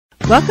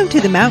Welcome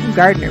to The Mountain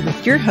Gardener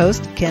with your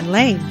host, Ken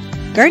Lane.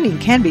 Gardening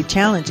can be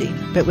challenging,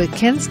 but with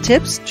Ken's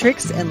tips,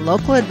 tricks, and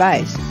local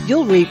advice,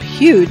 you'll reap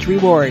huge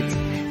rewards.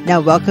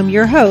 Now welcome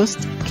your host,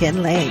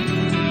 Ken Lane.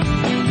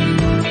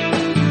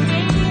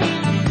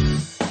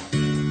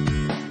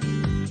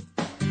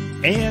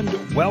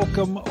 And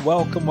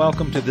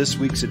welcome to this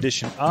week's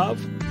edition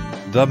of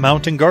The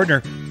Mountain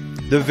Gardener,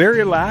 the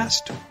very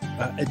last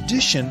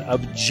edition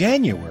of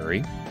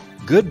January.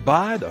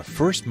 Goodbye, the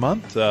first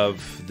month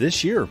of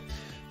this year.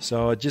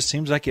 So it just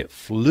seems like it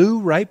flew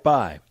right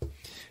by.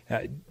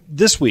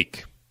 This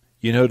week,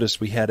 you notice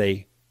we had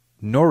a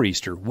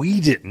nor'easter.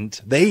 We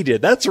didn't. They did.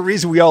 That's the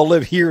reason we all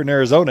live here in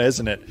Arizona,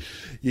 isn't it?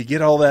 You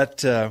get all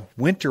that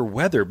winter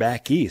weather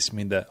back east. I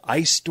mean, the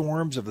ice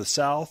storms of the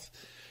south,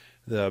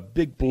 the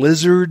big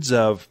blizzards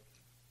of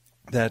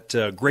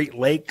that Great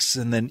Lakes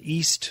and then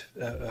east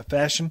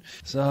fashion.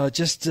 So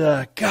just,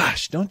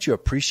 gosh, don't you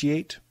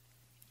appreciate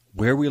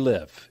where we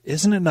live?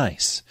 Isn't it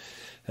nice?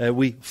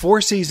 We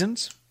 4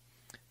 seasons.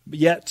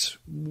 Yet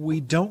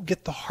we don't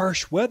get the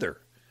harsh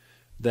weather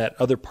that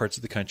other parts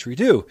of the country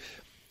do.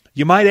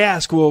 You might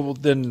ask, well,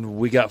 then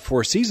we got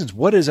 4 seasons.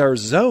 What is our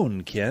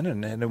zone, Ken?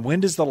 And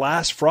when does the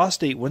last frost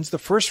date? When's the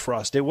first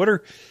frost date? What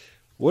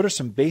are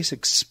some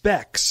basic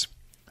specs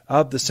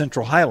of the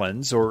Central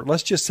Highlands, or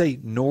let's just say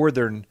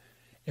northern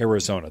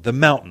Arizona, the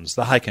mountains,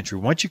 the high country?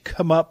 Once you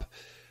come up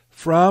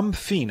from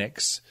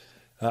Phoenix,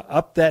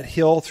 up that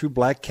hill through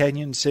Black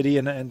Canyon City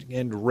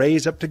and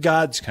raise up to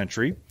God's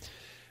country,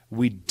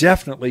 we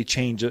definitely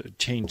change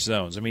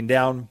zones. I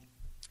mean,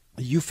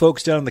 you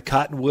folks down in the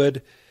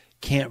Cottonwood,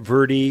 Camp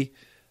Verde,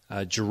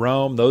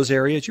 Jerome, those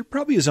areas, you're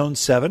probably a zone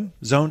 7.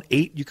 Zone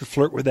 8, you could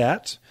flirt with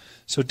that.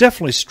 So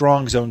definitely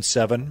strong zone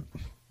 7.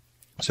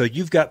 So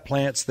you've got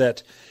plants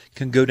that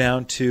can go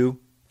down to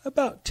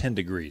about 10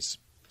 degrees,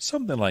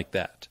 something like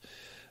that.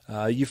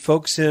 You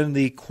folks in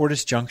the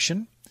Cordes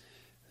Junction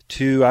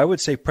to, I would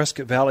say,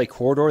 Prescott Valley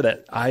corridor,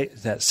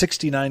 that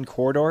 69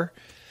 corridor,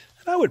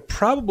 and I would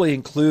probably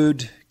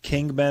include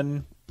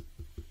Kingman,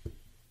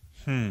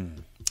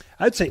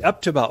 I'd say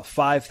up to about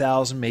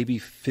 5,000, maybe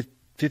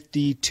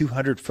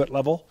 5,200 foot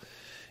level.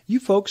 You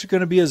folks are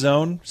going to be a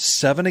zone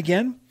 7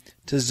 again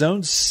to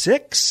zone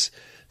 6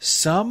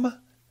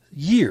 some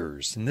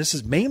years. And this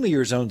is mainly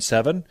your zone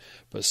 7,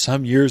 but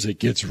some years it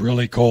gets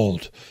really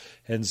cold.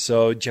 And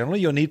so generally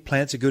you'll need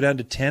plants that go down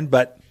to 10,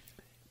 but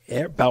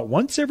about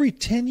once every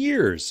 10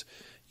 years,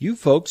 you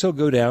folks will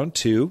go down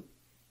to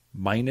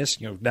minus,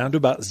 down to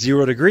about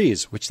 0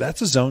 degrees, which that's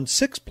a zone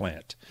 6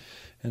 plant.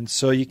 And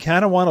so you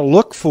kind of want to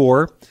look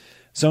for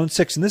zone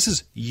 6. And this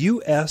is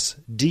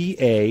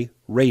USDA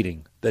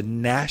rating, the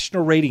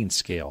national rating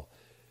scale.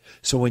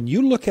 So when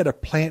you look at a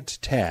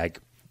plant tag,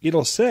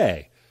 it'll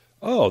say,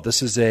 oh,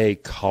 this is a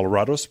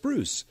Colorado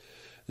spruce.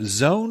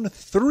 Zone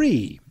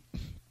 3.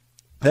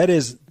 That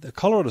is, the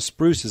Colorado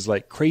spruce is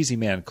like crazy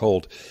man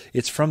cold.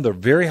 It's from the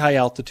very high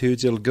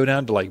altitudes. It'll go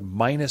down to like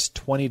minus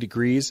 20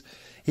 degrees.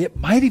 It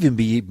might even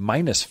be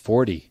minus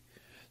 40,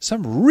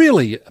 some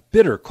really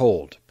bitter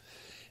cold.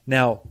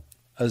 Now,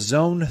 a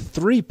zone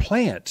 3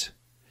 plant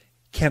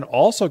can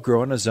also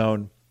grow in a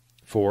zone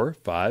 4,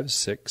 5,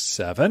 6,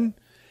 7.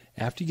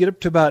 After you get up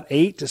to about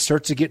 8, it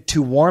starts to get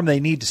too warm. They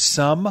need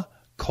some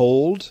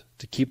cold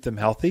to keep them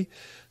healthy.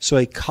 So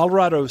a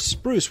Colorado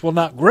spruce will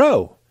not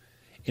grow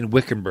in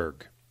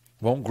Wickenburg,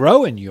 won't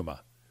grow in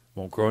Yuma,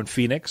 won't grow in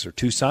Phoenix or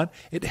Tucson.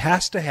 It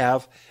has to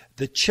have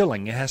the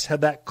chilling. It has to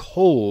have that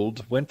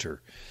cold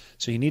winter.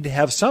 So you need to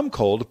have some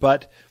cold,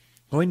 but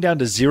going down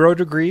to 0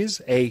 degrees,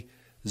 a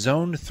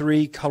zone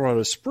 3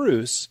 Colorado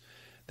spruce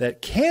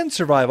that can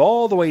survive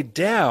all the way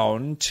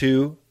down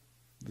to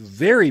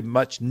very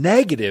much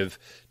negative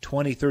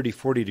 20, 30,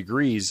 40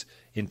 degrees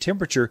in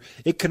temperature.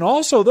 It can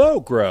also,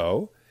 though,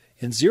 grow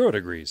in 0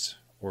 degrees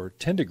or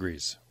 10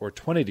 degrees or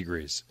 20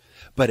 degrees.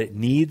 But it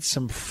needs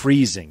some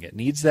freezing. It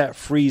needs that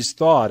freeze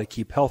thaw to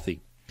keep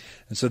healthy.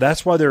 And so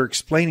that's why they're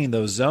explaining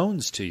those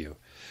zones to you.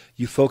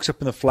 You folks up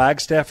in the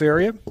Flagstaff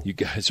area, you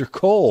guys are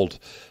cold.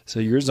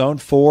 So you're zone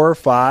 4 or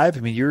 5. I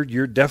mean,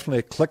 you're definitely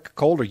a click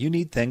colder. You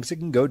need things that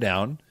can go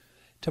down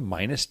to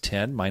minus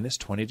 10, minus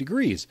 20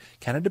 degrees.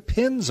 Kind of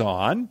depends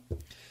on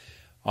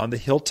the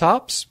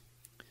hilltops.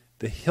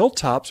 The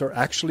hilltops are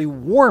actually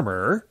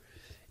warmer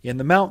in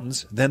the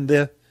mountains than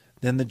the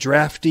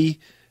drafty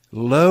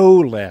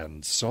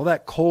lowlands. So all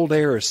that cold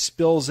air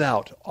spills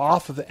out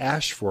off of the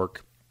Ash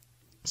Fork,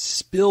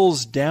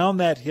 spills down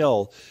that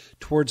hill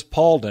towards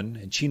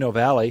Paulden and Chino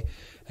Valley,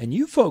 and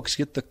you folks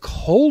get the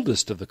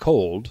coldest of the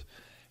cold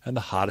and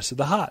the hottest of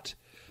the hot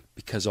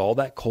because all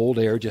that cold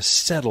air just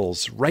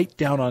settles right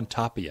down on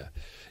top of you. And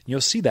you'll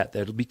see that.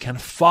 It'll be kind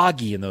of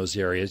foggy in those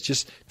areas,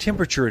 just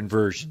temperature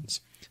inversions.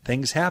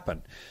 Things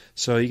happen.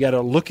 So you got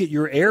to look at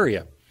your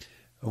area,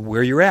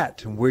 where you're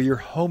at, and where your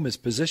home is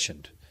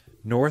positioned.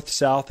 North,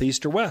 south,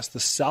 east, or west. The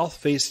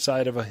south-faced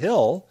side of a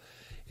hill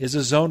is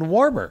a zone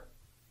warmer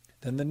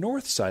than the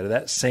north side of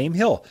that same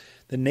hill.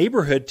 The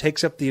neighborhood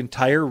takes up the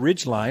entire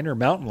ridge line or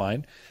mountain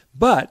line,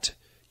 but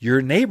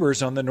your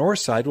neighbors on the north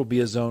side will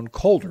be a zone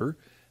colder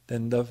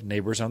than the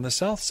neighbors on the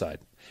south side,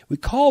 We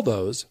call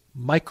those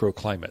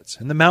microclimates.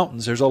 In the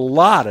mountains, there's a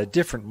lot of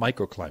different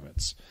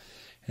microclimates.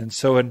 And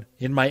so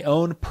in my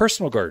own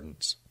personal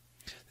gardens,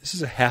 this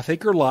is a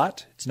half-acre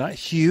lot. It's not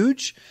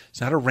huge.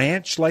 It's not a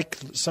ranch like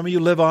some of you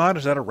live on.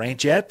 It's not a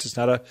ranchette. It's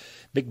not a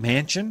big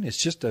mansion.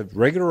 It's just a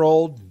regular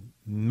old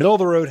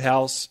middle-of-the-road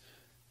house,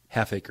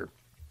 half-acre.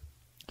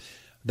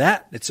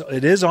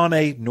 It is on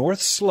a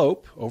north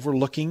slope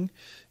overlooking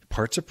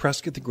parts of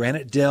Prescott, the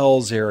Granite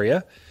Dells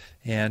area.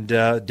 And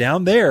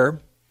down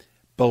there,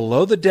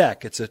 below the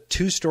deck, it's a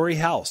 2-story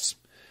house.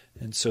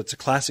 And so it's a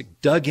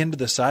classic dug into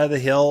the side of the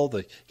hill.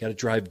 You got to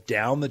drive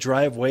down the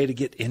driveway to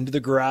get into the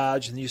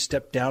garage, and then you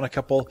step down a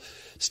couple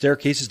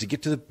staircases to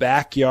get to the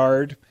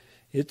backyard.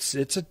 It's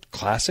a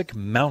classic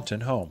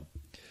mountain home.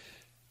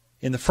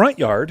 In the front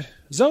yard,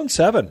 Zone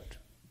 7.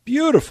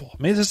 Beautiful.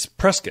 I mean, this is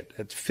Prescott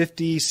at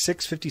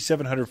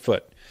 5,700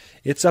 foot.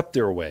 It's up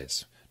there a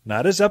ways.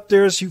 Not as up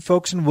there as you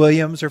folks in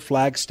Williams or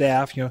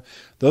Flagstaff,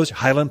 those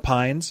Highland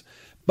Pines.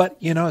 But,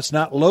 it's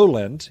not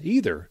lowland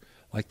either,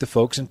 like the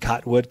folks in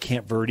Cottonwood,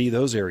 Camp Verde,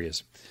 those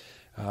areas.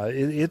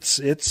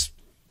 It's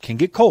can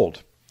get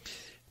cold.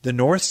 The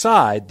north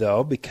side,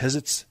 though, because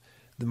it's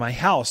my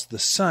house, the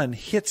sun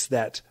hits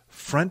that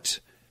front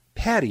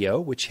patio,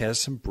 which has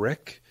some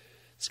brick.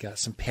 It's got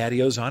some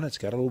patios on it. It's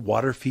got a little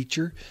water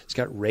feature. It's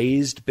got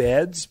raised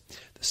beds.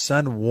 The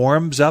sun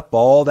warms up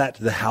all that,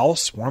 the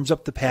house, warms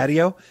up the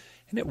patio,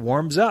 and it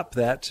warms up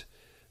that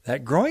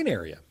growing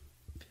area.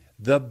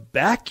 The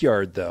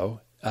backyard,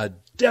 though, a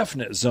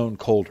definite zone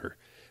colder.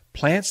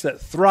 Plants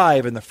that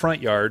thrive in the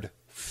front yard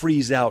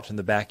freeze out in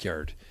the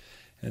backyard.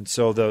 And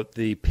so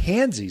the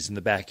pansies in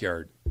the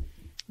backyard,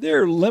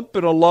 they're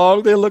limping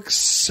along. They look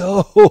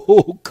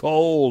so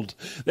cold.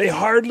 They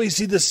hardly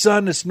see the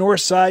sun. This north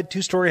side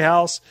 2-story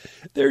house.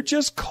 They're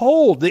just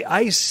cold. The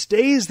ice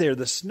stays there.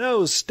 The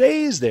snow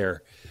stays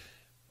there.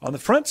 On the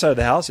front side of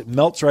the house, it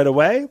melts right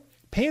away.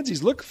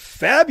 Pansies look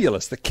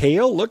fabulous. The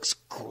kale looks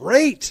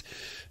great.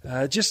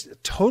 Just a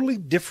totally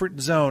different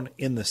zone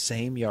in the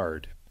same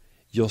yard.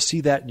 You'll see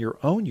that in your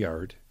own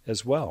yard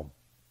as well.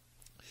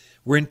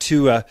 We're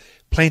into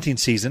planting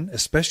season,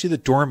 especially the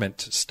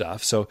dormant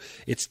stuff. So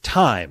it's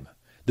time.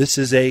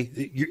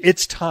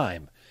 It's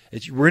time.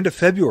 We're into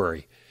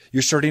February.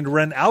 You're starting to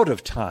run out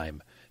of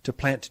time to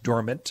plant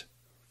dormant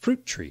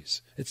fruit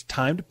trees. It's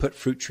time to put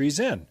fruit trees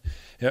in.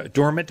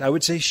 Dormant, I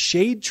would say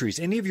shade trees.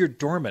 Any of your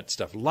dormant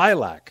stuff,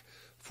 lilac,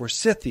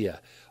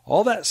 forsythia,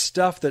 all that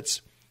stuff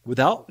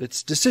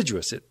it's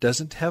deciduous. It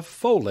doesn't have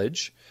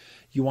foliage.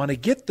 You want to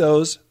get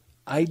those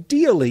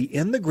ideally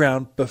in the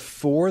ground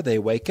before they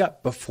wake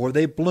up, before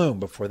they bloom,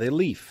 before they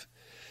leaf.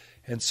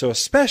 And so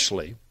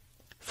especially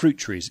fruit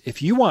trees.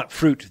 If you want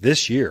fruit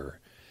this year,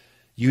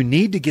 you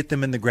need to get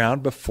them in the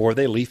ground before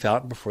they leaf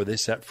out and before they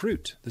set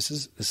fruit. This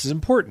is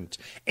important.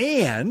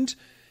 And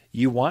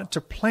you want to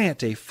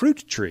plant a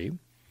fruit tree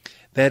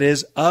that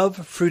is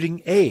of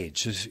fruiting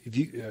age.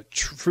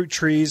 Fruit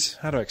trees,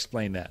 how do I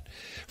explain that?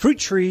 Fruit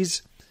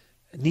trees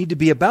need to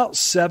be about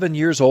 7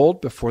 years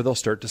old before they'll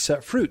start to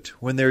set fruit.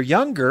 When they're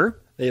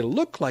younger, they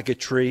look like a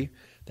tree.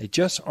 They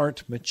just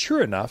aren't mature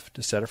enough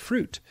to set a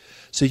fruit.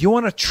 So you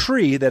want a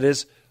tree that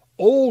is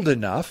old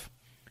enough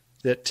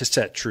to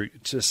set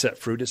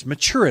fruit. It's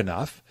mature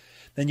enough.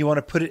 Then you want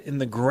to put it in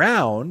the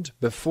ground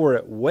before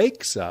it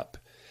wakes up.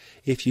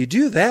 If you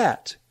do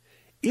that,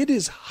 it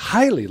is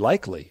highly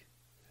likely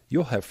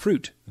you'll have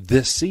fruit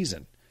this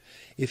season.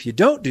 If you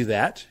don't do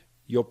that,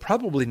 you'll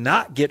probably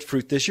not get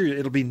fruit this year.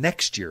 It'll be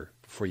next year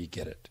before you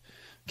get it.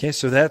 Okay,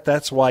 so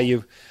that's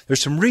why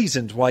there's some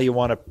reasons why you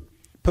want to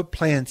put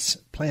plants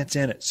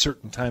in at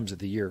certain times of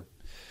the year.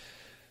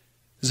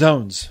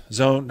 Zone,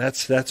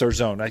 that's our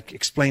zone. I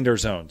explained our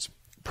zones.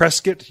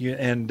 Prescott,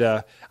 and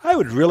I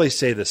would really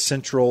say the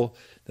central,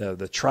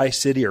 the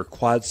Tri-City or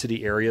Quad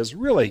City areas,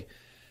 really,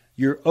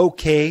 you're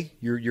okay.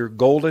 You're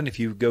golden if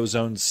you go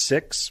Zone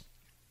 6.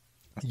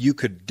 You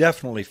could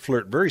definitely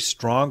flirt very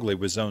strongly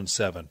with Zone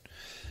 7.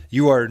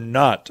 You are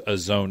not a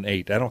Zone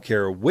 8. I don't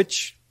care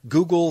which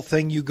Google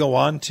thing you go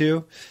on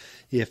to.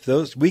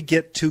 We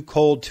get too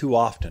cold too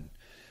often.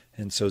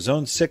 And so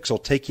Zone 6 will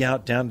take you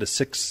out down to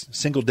 6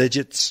 single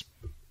digits,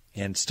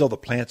 and still the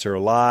plants are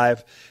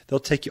alive. They'll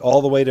take you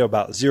all the way to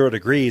about 0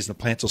 degrees, and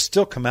the plants will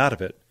still come out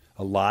of it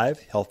alive,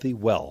 healthy,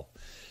 well.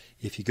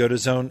 If you go to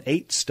Zone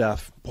 8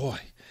 stuff, boy,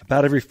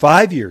 about every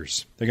 5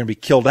 years, they're going to be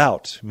killed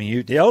out. I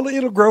mean,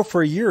 it'll grow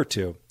for a year or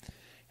two,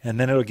 and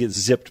then it'll get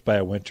zipped by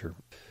a winter.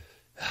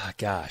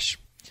 Gosh,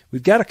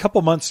 we've got a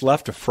couple months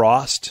left of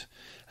frost.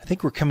 I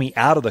think we're coming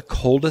out of the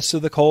coldest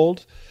of the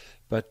cold,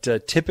 but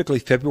typically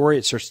February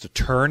it starts to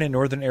turn in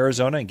northern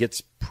Arizona and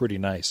gets pretty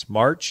nice.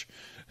 March,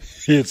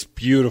 it's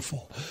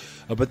beautiful,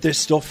 but they're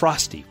still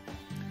frosty.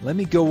 Let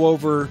me go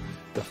over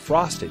the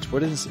frost dates.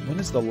 When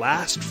is the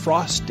last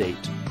frost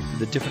date?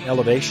 The different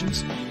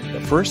elevations.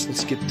 But first,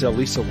 let's get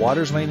Lisa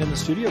Waterslane in the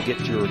studio. Get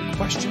your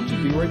questions.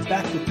 We'll be right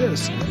back with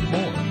this and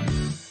more.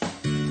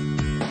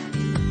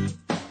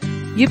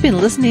 You've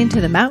been listening to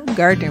The Mountain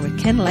Gardener with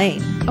Ken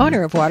Lane,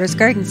 owner of Waters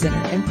Garden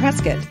Center in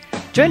Prescott.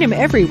 Join him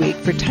every week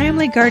for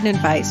timely garden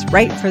advice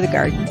right for the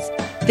gardens.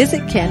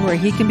 Visit Ken where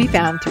he can be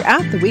found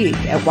throughout the week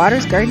at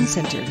Waters Garden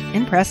Center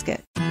in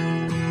Prescott.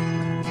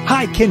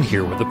 Hi, Ken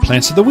here with the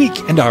plants of the week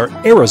and our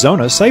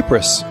Arizona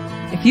cypress.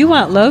 If you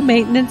want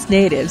low-maintenance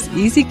natives,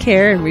 easy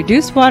care, and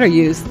reduced water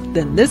use,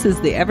 then this is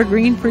the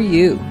evergreen for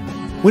you.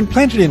 When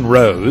planted in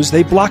rows,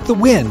 they block the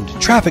wind,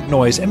 traffic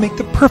noise, and make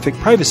the perfect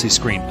privacy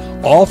screen,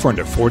 all for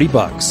under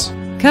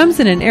 $40. Comes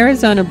in an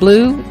Arizona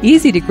blue,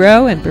 easy to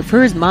grow, and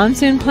prefers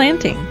monsoon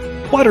planting.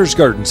 Waters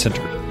Garden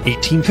Center,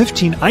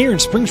 1815 Iron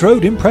Springs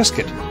Road in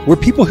Prescott, where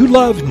people who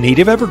love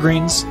native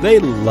evergreens, they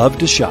love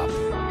to shop.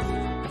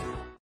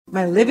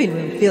 My living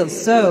room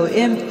feels so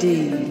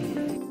empty.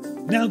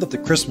 Now that the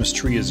Christmas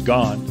tree is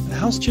gone, the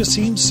house just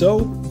seems so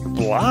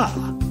blah.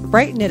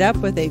 Brighten it up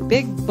with a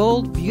big,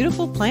 bold,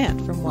 beautiful plant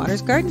from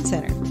Waters Garden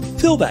Center.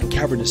 Fill that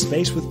cavernous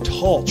space with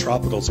tall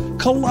tropicals,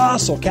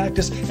 colossal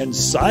cactus, and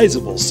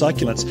sizable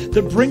succulents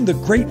that bring the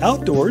great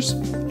outdoors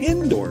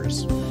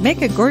indoors.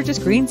 Make a gorgeous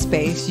green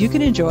space you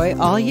can enjoy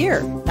all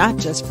year, not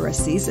just for a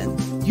season.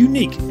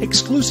 Unique,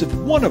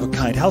 exclusive,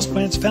 one-of-a-kind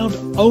houseplants found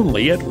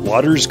only at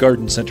Waters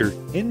Garden Center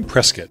in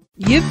Prescott.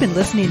 You've been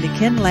listening to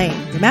Ken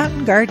Lane, the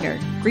Mountain Gardener.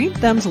 Green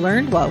thumbs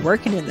learned while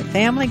working in the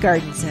Family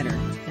Garden Center.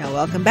 Now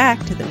welcome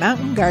back to the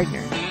Mountain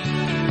Gardener.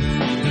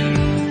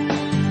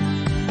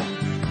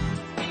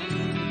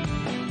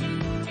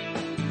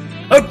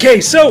 Okay,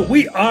 so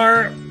we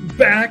are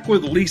back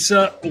with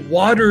Lisa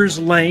Waters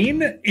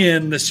Lane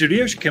in the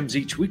studio. She comes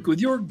each week with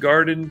your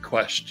garden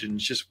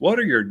questions. Just what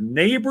are your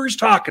neighbors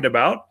talking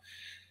about?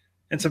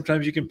 And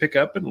sometimes you can pick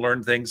up and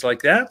learn things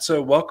like that.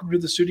 So welcome to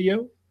the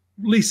studio,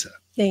 Lisa.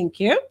 Thank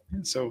you.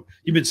 And so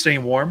you've been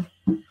staying warm?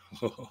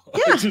 Yeah.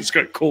 It's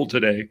got cold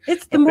today.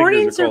 It's the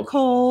mornings are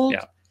cold.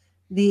 Yeah.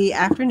 The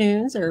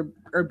afternoons are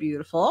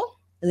beautiful.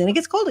 And then it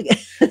gets cold again.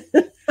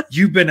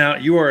 You've been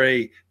out. You are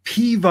a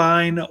pea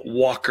vine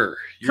walker.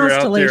 You're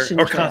out there.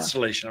 Or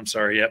Constellation. I'm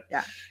sorry. Yep.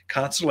 Yeah.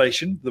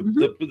 Constellation,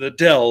 the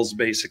dells,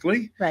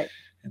 basically. Right.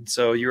 And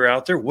so you're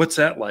out there. What's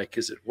that like?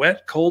 Is it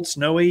wet, cold,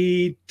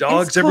 snowy,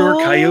 dogs It's everywhere,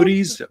 cold.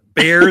 coyotes,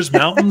 bears,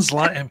 mountains?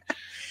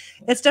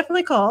 It's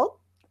definitely cold.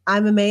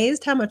 I'm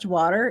amazed how much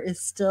water is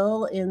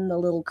still in the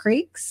little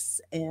creeks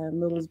and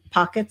little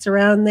pockets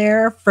around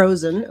there,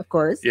 frozen, of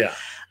course. Yeah.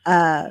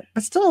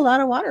 But still a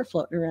lot of water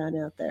floating around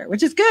out there,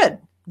 which is good.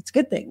 It's a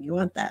good thing. You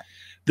want that.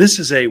 This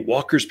is a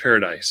walker's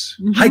paradise.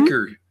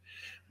 Hiker,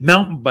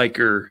 mountain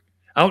biker,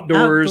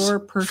 outdoors, Outdoor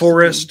person.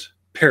 forest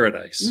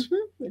paradise.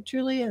 It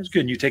truly is. It's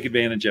good. And you take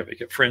advantage of it. You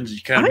get friends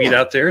you kind of meet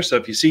out there. So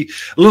if you see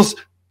a little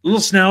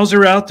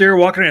schnauzer out there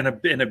walking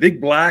in a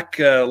big black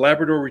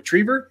Labrador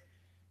retriever,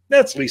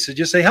 that's Lisa.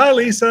 Just say, hi,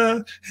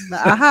 Lisa.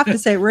 I have to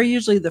say, we're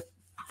usually the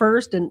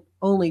first and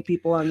only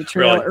people on the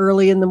trail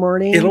early in the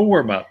morning. It'll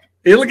warm up.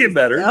 It'll get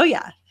better. Oh,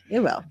 yeah,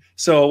 it will.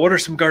 So what are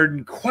some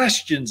garden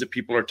questions that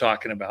people are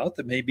talking about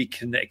that maybe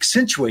can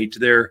accentuate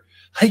their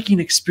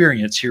hiking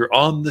experience here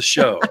on the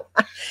show?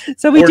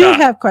 So we do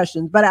have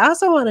questions, but I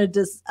also want to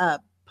just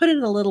put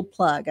in a little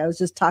plug. I was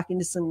just talking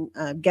to some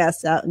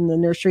guests out in the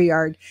nursery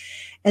yard,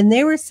 and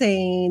they were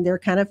saying they're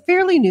kind of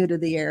fairly new to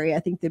the area. I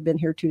think they've been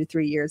here 2 to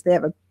 3 years. They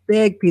have a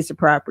big piece of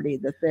property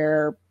that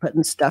they're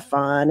putting stuff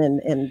on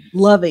and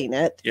loving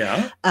it.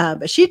 Yeah.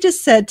 But she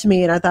just said to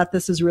me, and I thought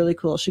this is really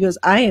cool. She goes,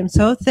 I am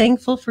so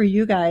thankful for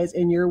you guys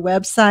and your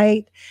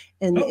website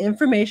and the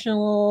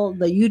informational,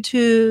 the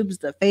YouTubes,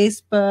 the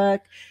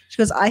Facebook. She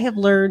goes, I have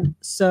learned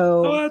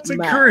so much. That's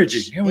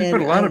encouraging. Yeah, we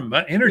put a lot of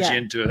energy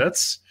into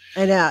it.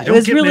 I know. It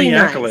was really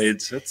nice.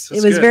 Accolades. That's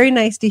it was very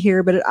nice to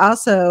hear, but it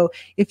also,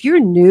 if you're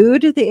new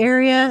to the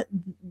area,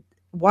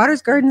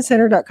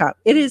 watersgardencenter.com.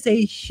 It is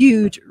a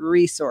huge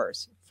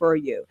resource for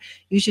you.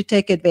 You should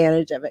take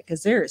advantage of it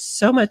because there is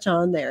so much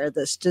on there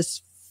that's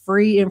just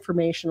free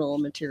informational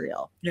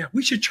material. Yeah,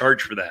 we should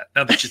charge for that.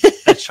 Now that you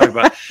talk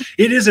about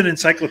it is an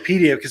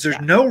encyclopedia because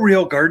there's no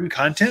real garden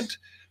content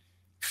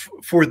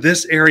for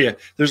this area.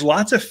 There's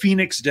lots of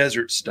Phoenix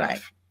desert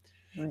stuff.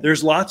 Right.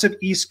 There's lots of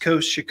East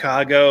Coast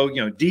Chicago,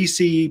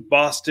 DC,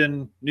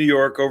 Boston, New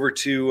York, over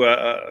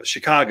to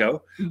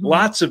Chicago.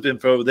 Lots of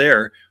info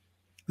there.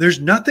 There's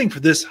nothing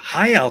for this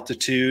high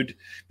altitude.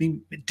 I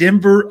mean,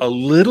 Denver a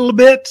little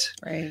bit,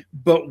 right?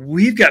 But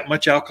we've got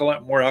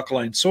more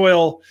alkaline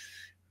soil.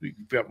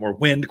 We've got more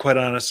wind, quite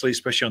honestly,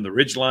 especially on the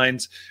ridge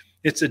lines.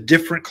 It's a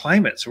different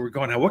climate. So we're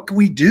going, now what can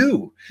we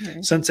do?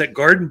 Right. Sunset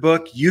Garden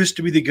Book used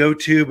to be the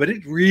go-to, but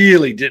it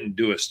really didn't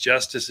do us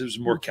justice. It was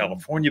more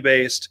California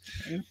based.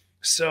 Right.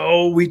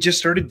 So we just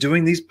started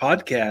doing these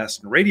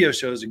podcasts and radio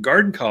shows and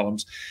garden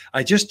columns.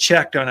 I just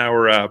checked on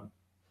our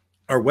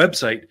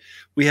website.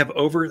 We have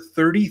over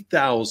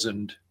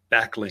 30,000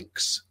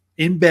 backlinks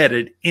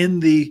embedded in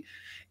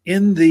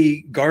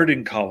the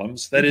garden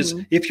columns. That is,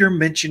 if you're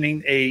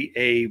mentioning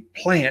a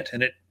plant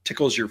and it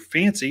tickles your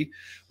fancy,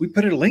 we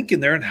put a link in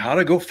there on how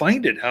to go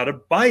find it, how to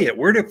buy it,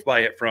 where to buy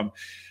it from.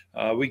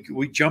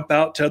 We jump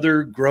out to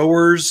other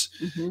growers.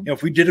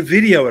 If we did a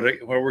video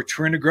where we're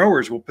touring to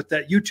growers, we'll put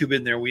that YouTube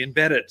in there. We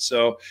embed it.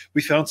 So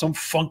we found some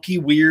funky,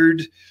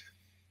 weird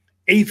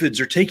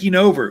aphids are taking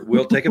over.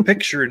 We'll take a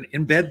picture and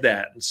embed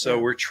that. And so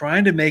we're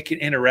trying to make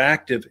it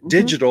interactive,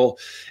 digital.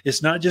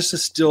 It's not just a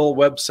still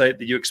website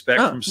that you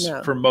expect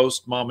from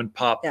most mom and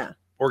pop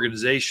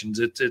organizations.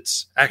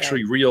 It's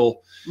actually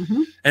real.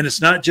 And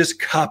it's not just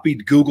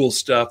copied Google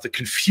stuff that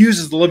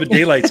confuses the living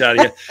daylights out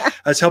of you.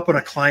 I was helping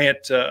a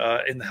client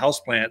in the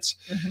houseplants.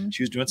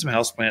 She was doing some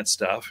houseplant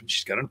stuff, and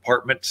she's got an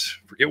apartment,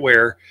 forget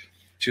where.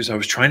 She was, I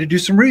was trying to do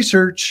some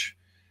research,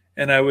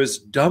 and I was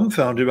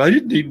dumbfounded. I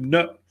didn't even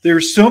know. There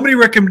were so many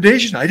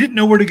recommendations. I didn't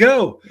know where to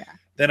go.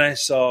 Then I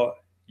saw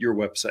your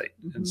website.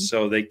 And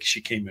so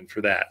she came in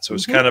for that. So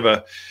it's kind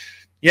of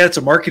it's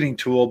a marketing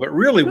tool, but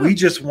really we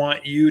just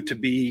want you to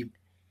be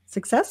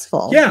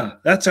successful. Yeah,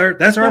 that's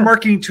our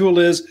marketing tool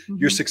is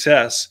your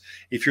success.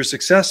 If you're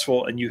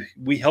successful and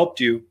we helped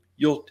you,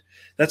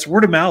 that's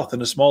word of mouth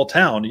in a small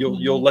town.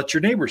 You'll let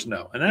your neighbors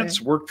know. And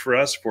that's worked for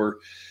us for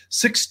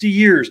 60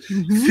 years,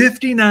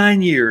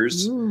 59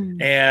 years,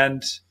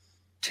 and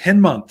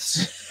 10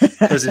 months.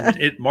 Because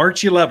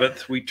March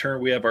 11th,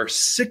 we have our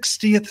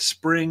 60th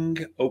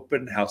spring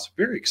open house.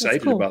 Very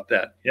excited about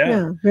that.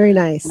 Yeah, very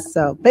nice.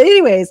 So, but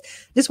anyways,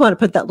 just want to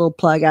put that little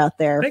plug out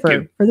there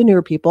for the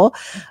newer people.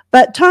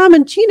 But Tom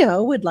and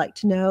Chino would like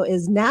to know,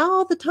 is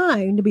now the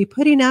time to be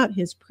putting out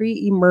his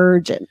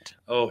pre-emergent?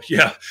 Oh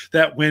yeah,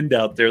 that wind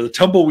out there. The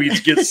tumbleweeds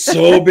get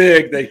so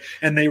big,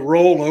 they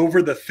roll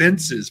over the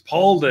fences,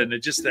 Paulden,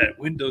 and just that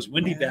wind, those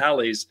windy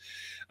valleys.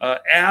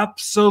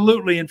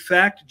 Absolutely. In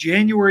fact,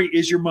 January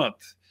is your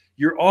month.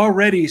 You're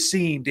already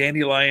seeing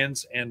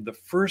dandelions, and the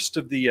first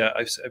of the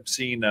I've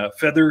seen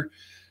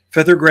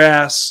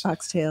feathergrass,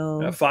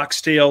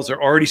 foxtails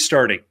are already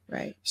starting.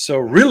 Right. So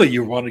really,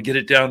 you want to get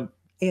it down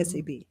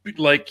ASAP.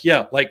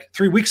 Like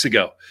 3 weeks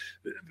ago,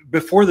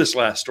 before this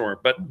last storm.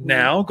 But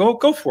now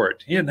go for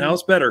it. Yeah, now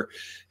it's better.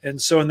 And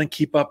then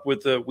keep up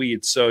with the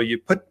weeds. So you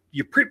put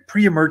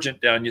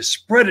pre-emergent down, you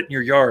spread it in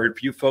your yard.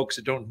 For you folks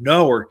that don't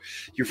know, or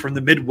you're from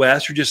the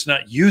Midwest, you're just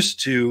not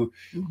used to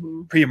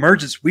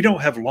pre-emergence. We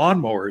don't have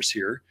lawnmowers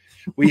here.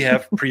 We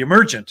have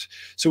pre-emergent.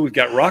 So we've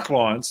got rock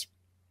lawns.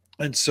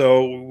 And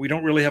so we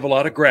don't really have a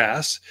lot of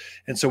grass.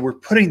 And so we're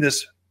putting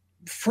this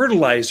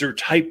fertilizer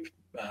type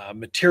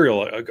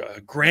material,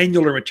 a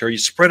granular material. You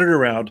spread it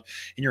around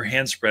in your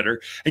hand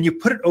spreader, and you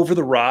put it over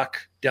the rock,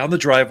 down the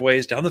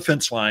driveways, down the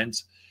fence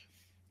lines.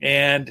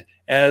 And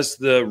as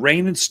the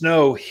rain and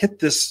snow hit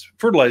this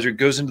fertilizer, it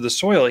goes into the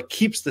soil, it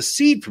keeps the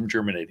seed from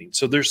germinating.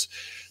 So there's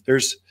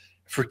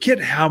forget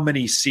how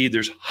many seed,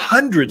 there's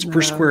hundreds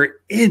per square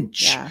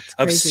inch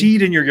of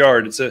seed in your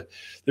yard.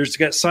 There's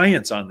got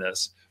science on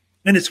this,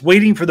 and it's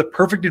waiting for the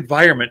perfect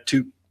environment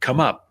to come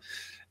up.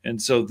 And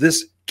so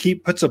this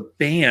puts a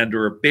band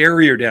or a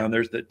barrier down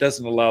there that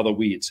doesn't allow the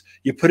weeds.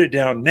 You put it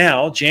down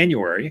now,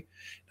 January.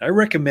 I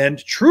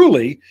recommend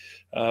truly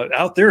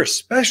out there,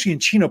 especially in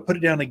Chino, put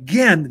it down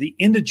again the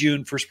end of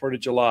June, first part of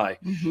July,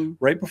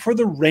 right before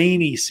the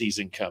rainy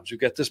season comes.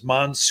 We've got this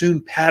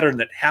monsoon pattern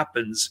that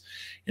happens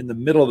in the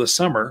middle of the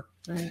summer.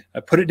 Right. I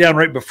put it down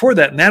right before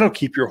that, and that'll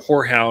keep your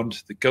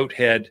horehound, the goat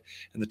head,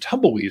 and the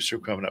tumbleweeds from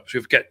coming up. So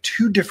we've got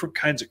two different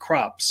kinds of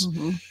crops.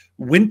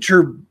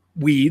 Winter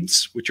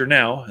weeds, which are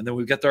now, and then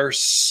we've got our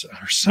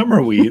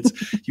summer weeds.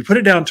 You put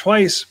it down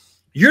twice,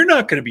 you're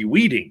not going to be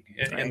weeding,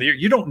 and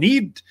you don't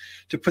need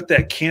to put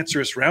that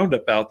cancerous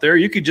Roundup out there.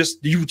 You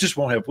just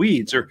won't have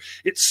weeds, or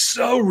it's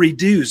so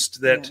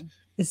reduced that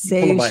it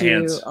saves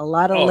you a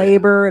lot of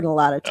labor and a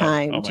lot of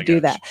time to do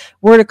that.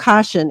 Word of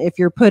caution: if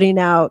you're putting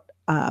out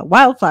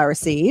wildflower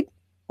seed,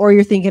 or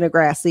you're thinking of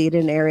grass seed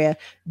in an area,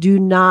 do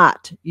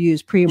not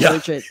use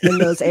pre-emergent in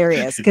those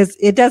areas, because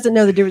it doesn't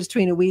know the difference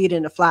between a weed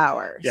and a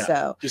flower.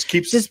 So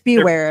just be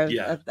aware of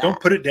that. Don't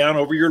put it down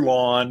over your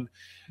lawn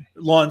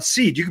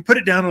seed. You can put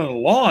it down on a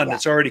lawn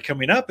that's already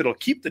coming up. It'll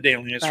keep the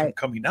dandelions from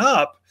coming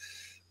up,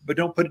 but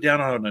don't put it down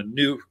on a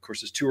new. Of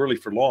course, it's too early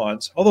for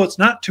lawns, although it's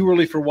not too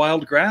early for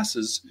wild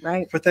grasses.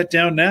 Right. Put that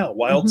down now.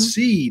 Wild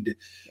seed,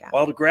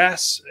 wild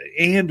grass,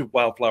 and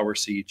wildflower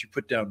seeds you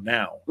put down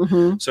now.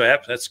 So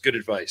that's good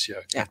advice.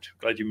 Yeah.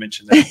 Glad you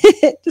mentioned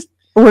that. Just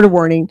a word of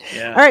warning.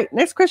 All right.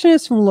 Next question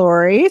is from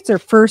Lori. It's her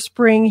first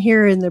spring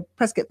here in the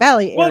Prescott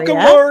Valley area. Welcome,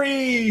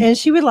 Lori. And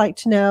she would like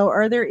to know,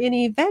 are there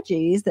any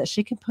veggies that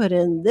she can put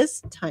in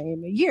this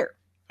time of year?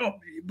 Oh,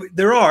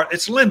 there are.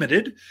 It's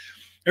limited.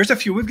 There's a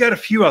few. We've got a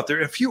few out there.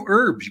 A few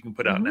herbs you can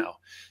put out now.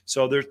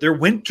 So they're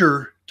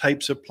winter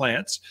types of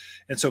plants.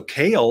 And so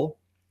kale,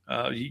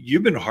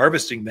 you've been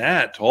harvesting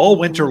that all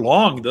winter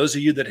long. Those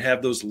of you that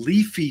have those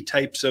leafy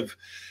types of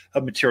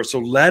material. So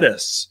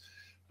lettuce,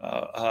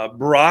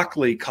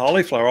 broccoli,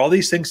 cauliflower, all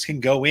these things can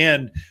go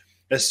in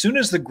as soon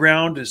as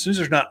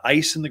there's not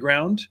ice in the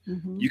ground,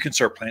 you can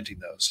start planting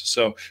those.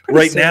 So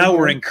now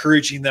we're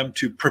encouraging them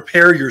to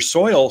prepare your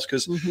soils,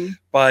 because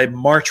by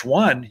March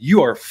 1,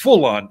 you are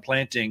full on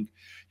planting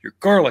your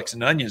garlics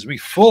and onions.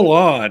 Full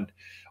on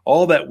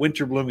all that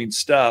winter blooming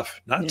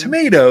stuff, not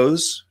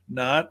tomatoes,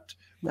 not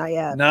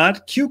yet,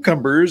 not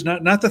cucumbers,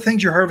 not the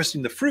things you're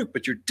harvesting the fruit,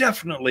 but you're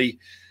definitely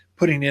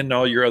putting in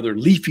all your other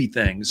leafy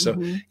things.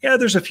 So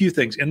there's a few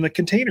things in the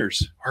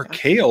containers. Our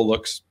kale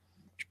looks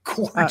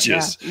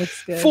gorgeous,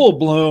 looks good. full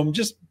bloom,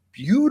 just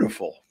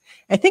beautiful.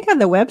 I think on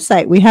the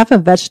website we have a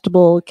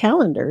vegetable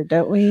calendar,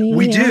 don't we?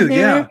 We do,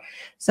 yeah.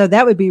 So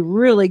that would be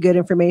really good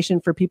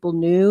information for people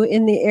new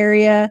in the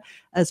area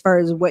as far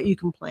as what you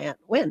can plant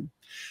when.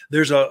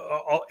 There's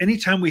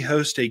anytime we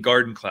host a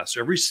garden class,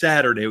 every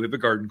Saturday we have a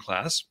garden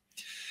class.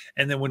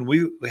 And then when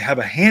we have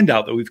a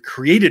handout that we've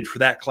created for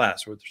that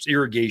class, whether it's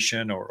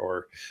irrigation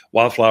or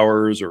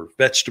wildflowers or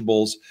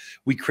vegetables,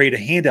 we create a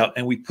handout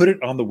and we put it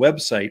on the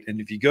website.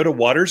 And if you go to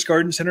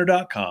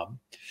watersgardencenter.com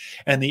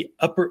and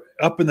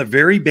up in the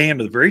very band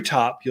at the very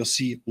top, you'll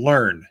see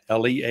Learn,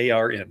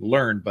 Learn,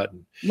 Learn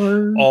button.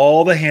 Learn.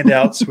 All the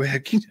handouts. I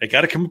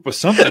got to come up with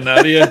something.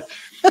 How do you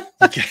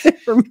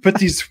put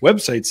these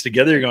websites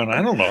together? You're going,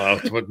 I don't know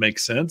how it would make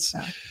sense.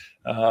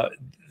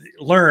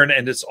 Learn,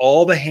 and it's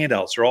all the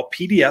handouts. They're all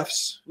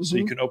PDFs, so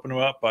you can open them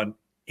up on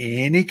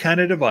any kind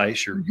of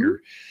device,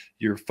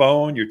 your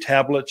phone, your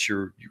tablets,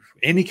 your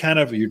any kind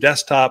of your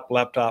desktop,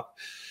 laptop.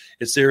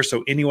 It's there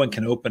so anyone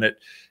can open it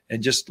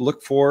and just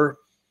look for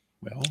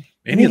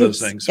any of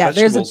those things. Yeah,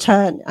 vegetables. there's a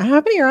ton.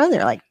 How many are on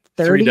there? Like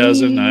 30? 3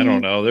 dozen. I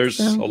don't know. There's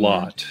a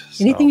lot.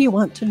 Anything you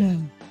want to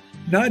know.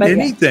 Not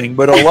anything,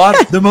 but a lot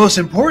of the most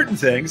important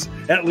things,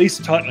 at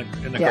least taught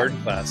in a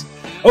garden class.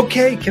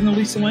 Okay, Ken and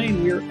Lisa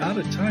Lane, we are out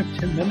of time.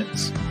 10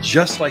 minutes.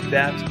 Just like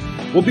that.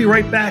 We'll be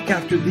right back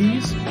after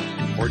these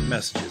important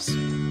messages.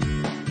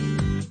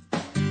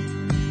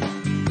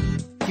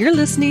 You're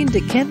listening to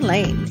Ken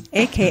Lane,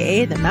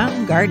 a.k.a. The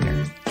Mountain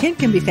Gardener. Ken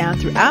can be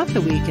found throughout the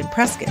week in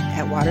Prescott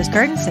at Waters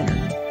Garden Center.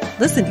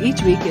 Listen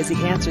each week as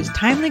he answers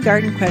timely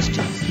garden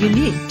questions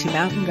unique to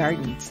mountain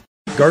gardens.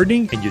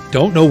 Gardening and you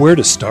don't know where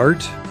to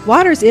start?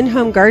 Waters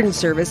In-Home Garden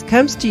Service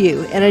comes to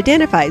you and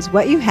identifies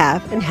what you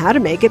have and how to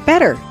make it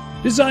better.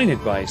 Design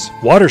advice,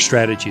 water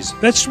strategies,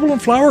 vegetable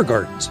and flower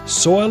gardens,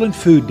 soil and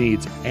food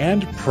needs,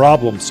 and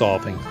problem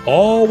solving.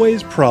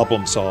 Always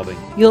problem solving.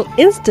 You'll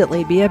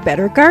instantly be a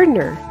better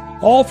gardener.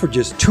 All for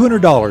just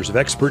 $200 of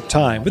expert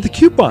time with a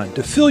coupon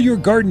to fill your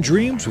garden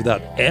dreams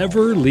without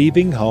ever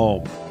leaving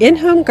home.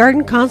 In-Home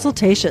Garden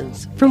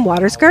Consultations from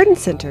Waters Garden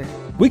Center.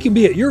 We can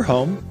be at your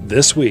home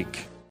this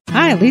week.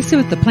 Hi, Lisa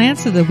with the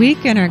plants of the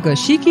week and our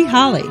Goshiki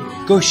holly.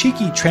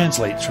 Goshiki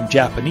translates from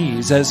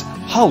Japanese as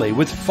holly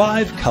with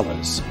 5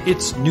 colors.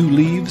 Its new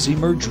leaves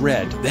emerge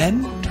red,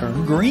 then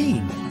turn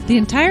green. The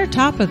entire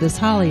top of this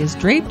holly is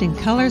draped in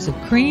colors of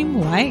cream,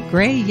 white,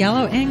 gray,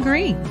 yellow, and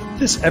green.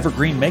 This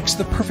evergreen makes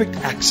the perfect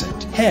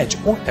accent, hedge,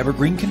 or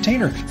evergreen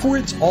container for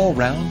its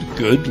all-round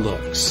good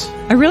looks.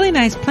 A really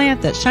nice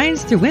plant that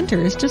shines through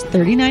winter is just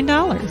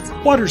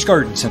 $39. Waters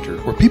Garden Center,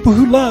 where people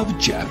who love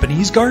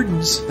Japanese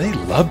gardens, they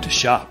love to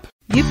shop.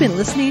 You've been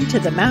listening to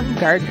The Mountain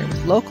Gardener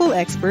with local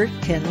expert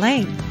Ken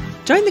Lane.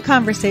 Join the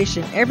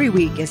conversation every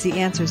week as he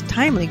answers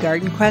timely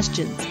garden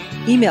questions.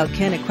 Email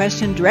Ken a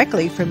question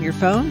directly from your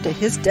phone to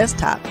his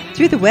desktop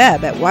through the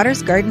web at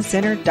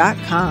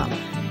watersgardencenter.com.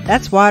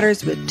 That's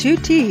Waters with 2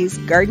 T's,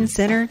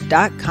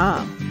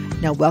 gardencenter.com.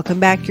 Now welcome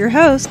back your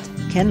host,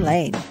 Ken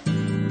Lane.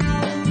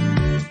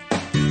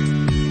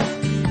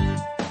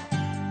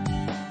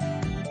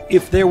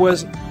 If there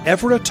was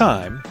ever a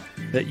time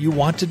that you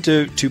wanted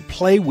to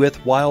play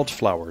with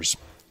wildflowers,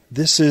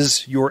 this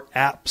is your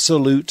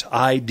absolute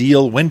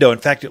ideal window. In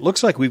fact, it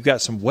looks like we've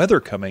got some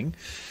weather coming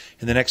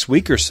in the next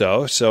week or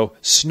so. So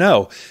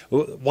snow.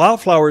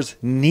 Wildflowers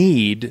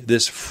need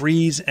this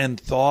freeze and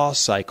thaw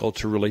cycle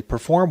to really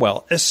perform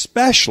well,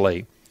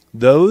 especially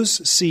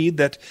those seed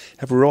that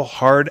have a real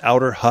hard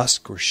outer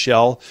husk or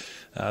shell,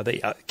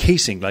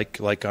 casing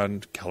like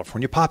on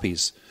California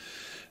poppies.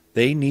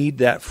 They need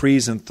that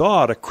freeze and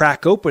thaw to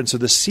crack open so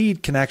the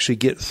seed can actually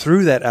get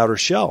through that outer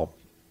shell.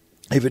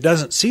 If it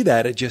doesn't see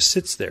that, it just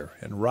sits there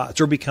and rots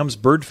or becomes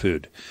bird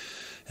food.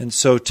 And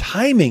so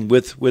timing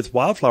with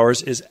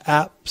wildflowers is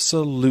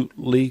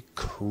absolutely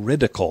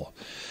critical.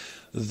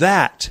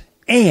 That,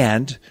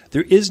 and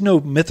there is no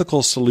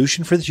mythical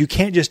solution for this. You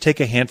can't just take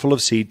a handful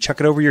of seed,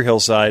 chuck it over your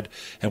hillside,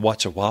 and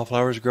watch the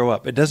wildflowers grow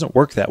up. It doesn't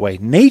work that way.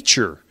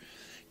 Nature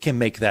can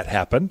make that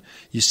happen.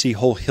 You see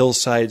whole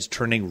hillsides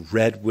turning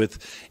red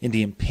with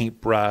Indian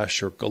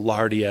paintbrush or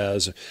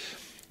gaillardias.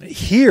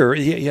 Here,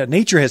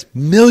 nature has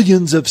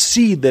millions of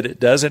seed that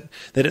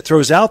it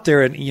throws out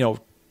there, and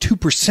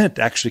 2%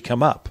 actually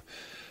come up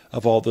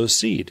of all those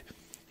seed.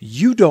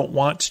 You don't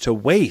want to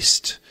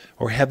waste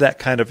or have that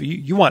kind of.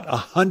 You want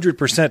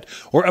 100%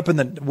 or up in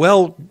the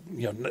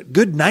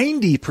good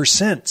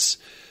 90%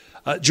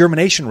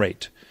 germination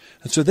rate.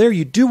 And so there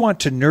you do want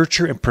to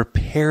nurture and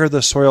prepare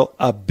the soil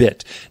a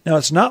bit. Now,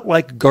 it's not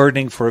like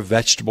gardening for a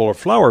vegetable or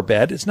flower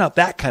bed. It's not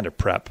that kind of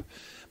prep.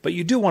 But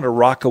you do want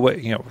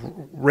to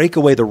rake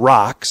away the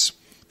rocks,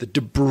 the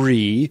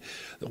debris,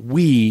 the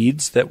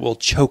weeds that will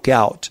choke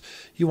out.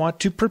 You want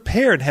to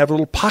prepare and have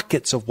little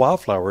pockets of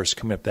wildflowers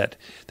coming up that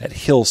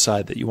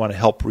hillside that you want to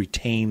help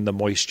retain the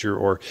moisture,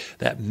 or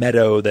that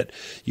meadow that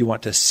you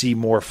want to see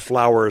more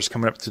flowers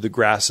coming up through the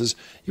grasses.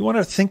 You want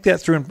to think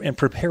that through and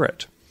prepare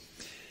it.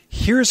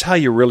 Here's how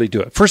you really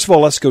do it. First of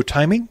all, let's go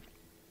timing.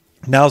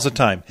 Now's the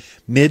time.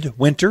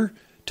 Mid-winter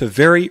to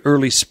very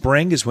early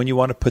spring is when you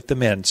want to put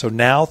them in. So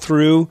now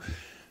through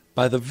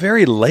by the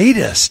very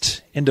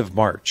latest end of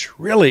March,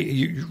 really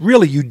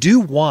you do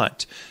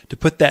want to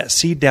put that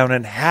seed down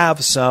and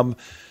have some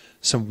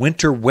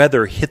winter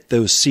weather hit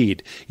those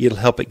seed. It'll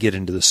help it get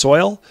into the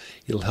soil.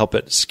 It'll help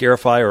it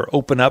scarify or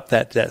open up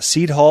that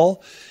seed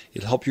hull.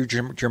 It'll help your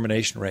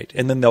germination rate.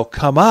 And then they'll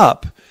come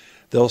up.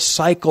 They'll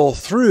cycle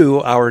through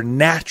our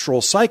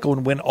natural cycle,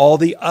 and when all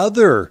the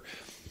other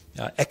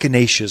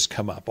echinaceas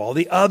come up, all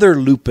the other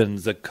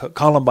lupins, the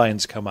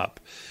columbines come up.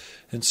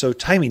 And so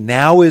timing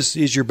now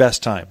is your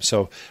best time.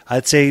 So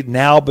I'd say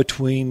now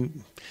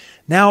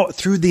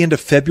through the end of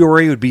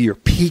February would be your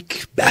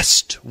peak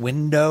best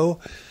window.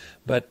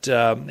 But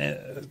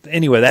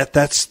anyway,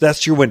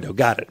 that's your window.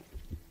 Got it.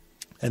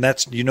 And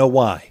that's, you know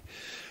why.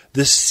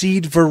 The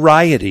seed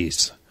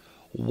varieties.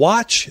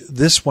 Watch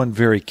this one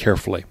very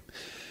carefully.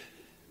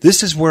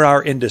 This is where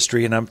our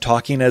industry, and I'm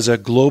talking as a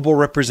global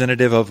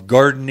representative of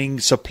gardening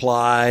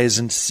supplies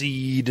and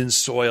seed and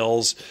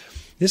soils,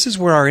 this is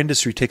where our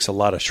industry takes a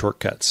lot of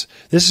shortcuts.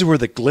 This is where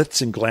the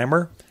glitz and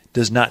glamour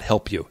does not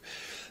help you.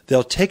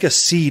 They'll take a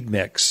seed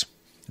mix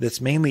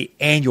that's mainly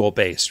annual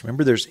based.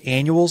 Remember, there's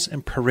annuals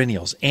and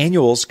perennials.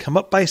 Annuals come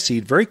up by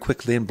seed very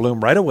quickly and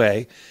bloom right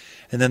away,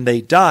 and then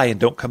they die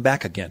and don't come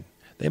back again.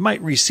 They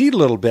might reseed a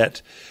little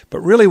bit, but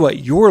really what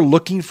you're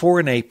looking for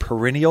in a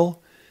perennial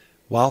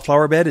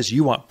wildflower bed is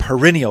you want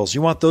perennials.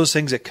 You want those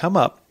things that come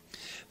up,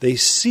 they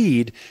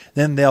seed,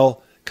 then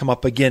they'll come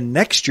up again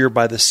next year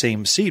by the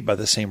same seed, by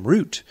the same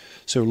root.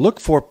 So look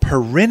for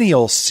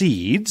perennial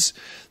seeds.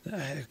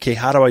 Okay,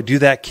 how do I do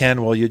that,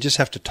 Ken? Well, you just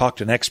have to talk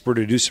to an expert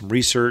or do some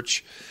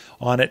research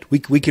on it. We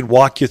can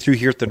walk you through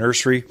here at the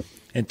nursery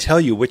and tell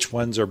you which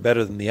ones are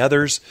better than the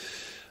others.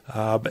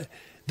 But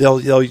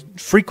they'll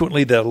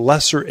frequently the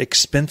lesser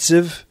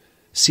expensive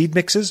seed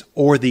mixes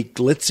or the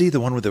glitzy,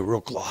 the one with the real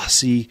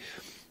glossy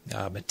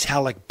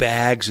metallic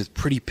bags with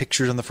pretty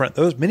pictures on the front.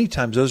 Many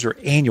times those are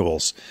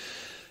annuals.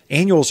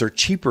 Annuals are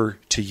cheaper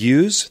to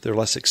use. They're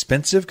less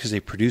expensive because they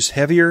produce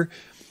heavier.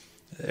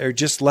 They're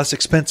just less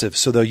expensive.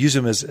 So they'll use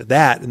them as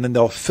that, and then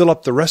they'll fill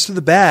up the rest of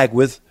the bag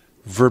with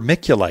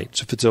vermiculite.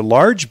 So if it's a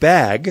large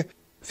bag,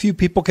 few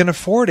people can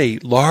afford a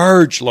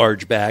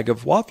large bag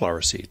of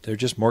wildflower seed. They're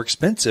just more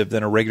expensive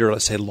than a regular,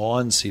 let's say,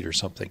 lawn seed or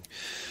something.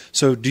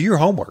 So do your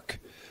homework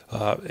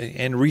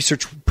and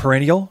research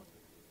perennial,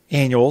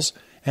 annuals,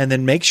 and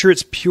then make sure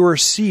it's pure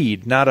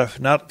seed,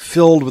 not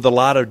filled with a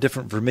lot of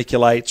different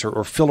vermiculites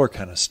or filler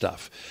kind of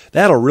stuff.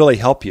 That'll really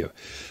help you.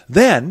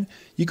 Then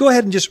you go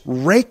ahead and just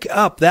rake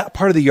up that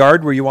part of the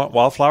yard where you want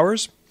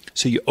wildflowers.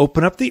 So you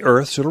open up the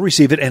earth so it'll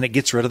receive it and it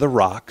gets rid of the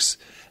rocks.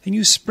 And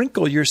you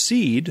sprinkle your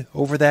seed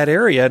over that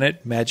area and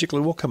it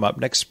magically will come up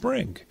next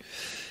spring.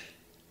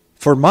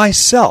 For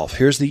myself,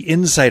 here's the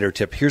insider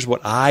tip. Here's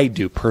what I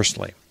do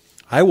personally.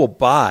 I will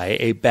buy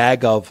a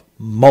bag of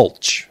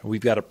mulch. We've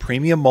got a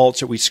premium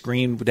mulch that we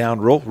screen down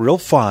real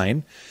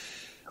fine.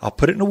 I'll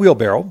put it in a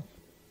wheelbarrow.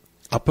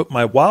 I'll put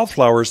my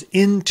wildflowers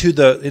into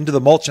the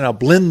mulch and I'll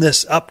blend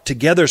this up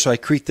together so I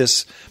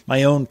create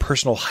my own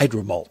personal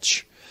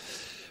hydromulch.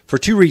 For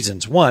two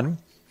reasons. One,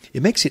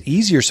 it makes it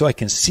easier so I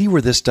can see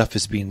where this stuff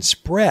is being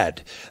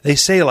spread. They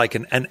say like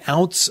an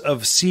ounce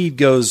of seed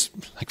goes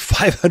like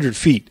 500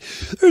 feet.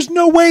 There's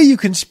no way you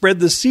can spread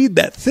the seed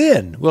that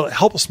thin. Well, it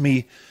helps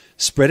me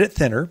spread it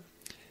thinner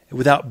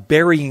without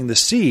burying the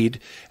seed.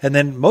 And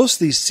then most of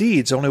these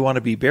seeds only want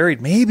to be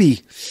buried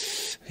maybe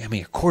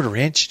a quarter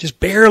inch, just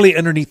barely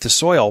underneath the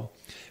soil,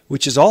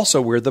 which is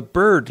also where the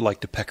bird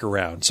like to peck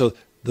around. So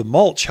the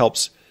mulch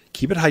helps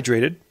keep it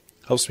hydrated,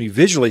 helps me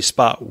visually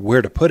spot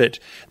where to put it.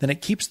 Then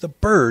it keeps the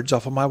birds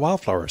off of my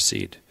wildflower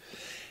seed.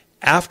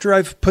 After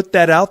I've put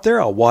that out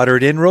there, I'll water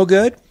it in real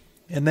good.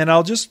 And then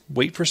I'll just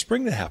wait for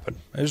spring to happen.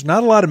 There's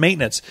not a lot of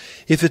maintenance.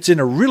 If it's in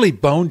a really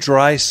bone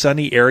dry,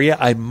 sunny area,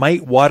 I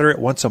might water it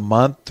once a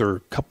month or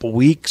a couple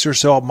weeks or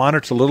so. I'll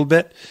monitor a little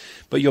bit.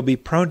 But you'll be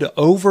prone to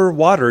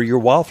overwater your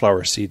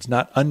wildflower seeds,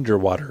 not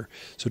underwater.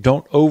 So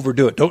don't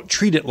overdo it. Don't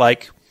treat it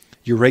like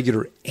your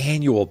regular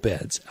annual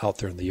beds out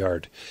there in the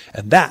yard.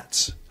 And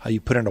that's how you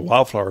put in a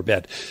wildflower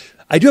bed.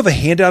 I do have a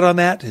handout on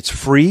that. It's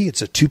free.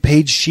 It's a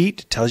 2-page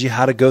sheet. It tells you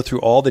how to go through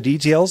all the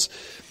details.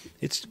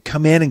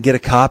 Come in and get a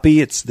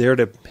copy. It's there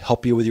to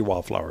help you with your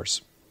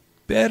wildflowers.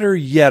 Better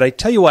yet, I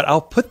tell you what,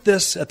 I'll put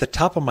this at the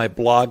top of my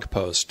blog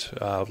post.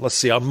 Let's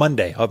see, on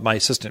Monday, I'll have my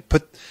assistant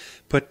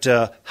put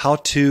how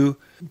to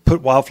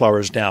put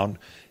wildflowers down.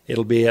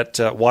 It'll be at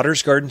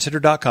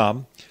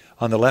watersgardencenter.com.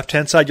 On the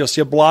left-hand side, you'll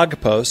see a blog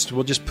post.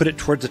 We'll just put it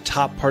towards the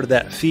top part of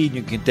that feed.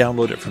 You can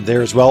download it from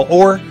there as well.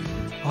 Or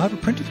I'll have a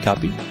printed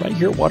copy right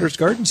here at Waters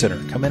Garden Center.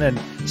 Come in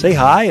and say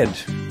hi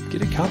and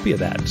get a copy of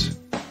that.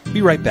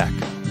 Be right back.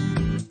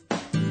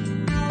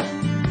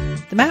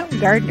 The Mountain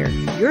Gardener,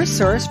 your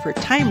source for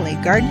timely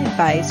garden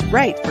advice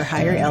right for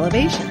higher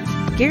elevations.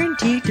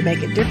 Guaranteed to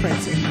make a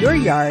difference in your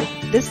yard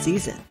this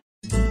season.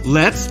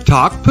 Let's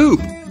talk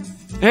poop.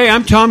 Hey,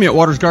 I'm Tommy at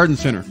Waters Garden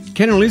Center.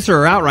 Ken and Lisa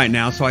are out right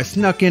now, so I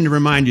snuck in to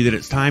remind you that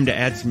it's time to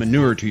add some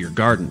manure to your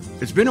garden.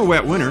 It's been a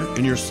wet winter,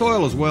 and your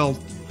soil is, well,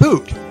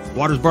 pooped.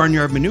 Waters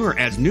Barnyard Manure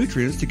adds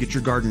nutrients to get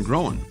your garden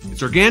growing.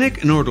 It's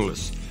organic and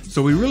odorless,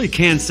 so we really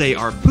can say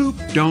our poop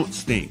don't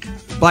stink.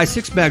 Buy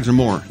 6 bags or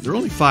more. They're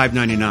only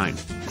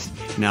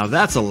 $5.99. Now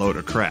that's a load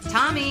of crap.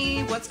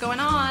 Tommy, what's going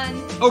on?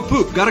 Oh,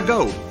 poop, gotta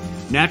go.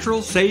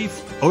 Natural,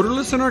 safe,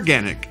 odorless, and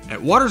organic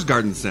at Waters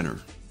Garden Center.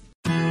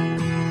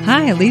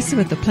 Hi, Lisa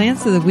with the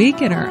plants of the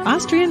week and our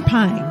Austrian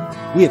pine.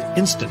 We have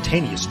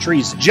instantaneous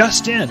trees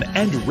just in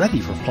and ready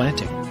for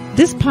planting.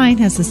 This pine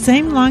has the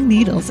same long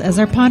needles as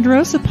our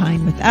ponderosa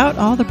pine without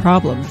all the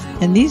problems,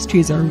 and these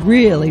trees are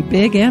really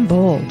big and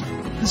bold.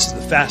 This is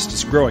the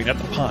fastest growing of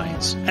the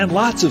pines, and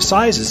lots of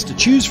sizes to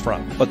choose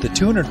from, but the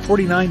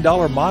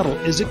 $249 model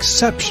is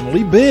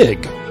exceptionally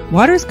big.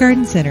 Waters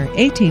Garden Center,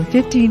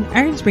 1815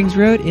 Iron Springs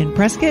Road in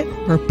Prescott,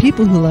 for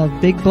people who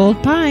love big,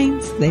 bold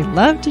pines. They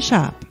love to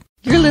shop.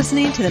 You're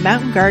listening to The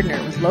Mountain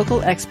Gardener with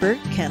local expert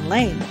Ken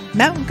Lane.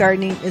 Mountain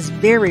gardening is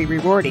very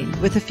rewarding,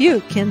 with a few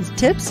of Ken's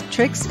tips,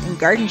 tricks, and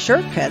garden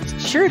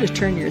shortcuts sure to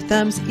turn your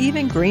thumbs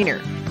even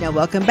greener. Now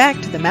welcome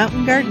back to The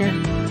Mountain Gardener.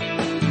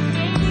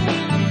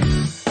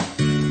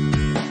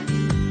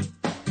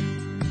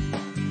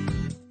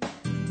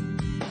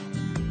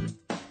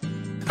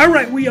 All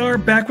right, we are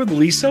back with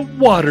Lisa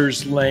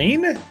Waters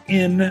Lane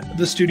in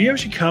the studio.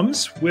 She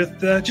comes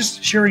with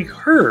just sharing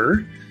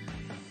her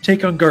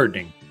take on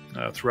gardening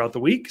throughout the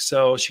week.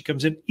 So she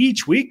comes in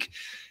each week,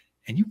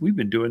 and we've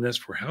been doing this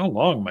for how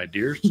long, my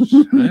dear?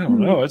 I don't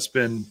know. It's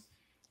been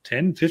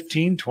 10,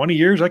 15, 20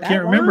 years. I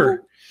can't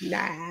remember.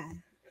 Nah.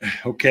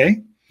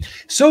 Okay.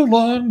 So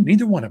long,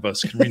 neither one of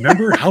us can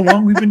remember how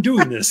long we've been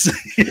doing this.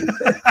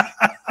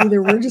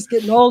 Either we're just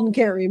getting old and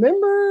can't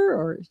remember,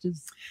 or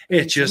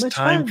it's just so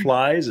time fun.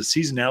 flies. The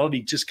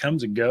seasonality just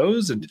comes and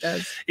goes, and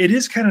It it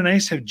is kind of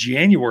nice to have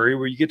January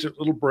where you get a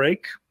little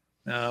break.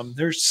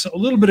 There's a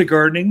little bit of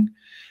gardening.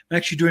 I'm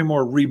actually doing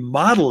more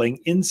remodeling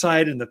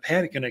inside in the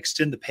patio. Going to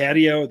extend the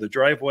patio, the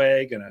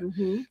driveway. Going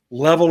to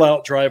level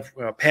out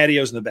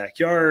patios in the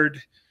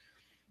backyard.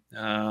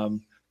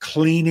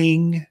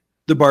 Cleaning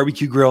the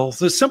barbecue grill,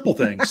 the simple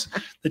things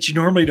that you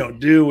normally don't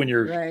do when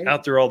you're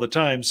out there all the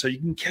time, so you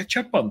can catch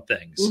up on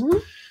things.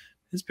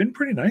 It's been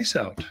pretty nice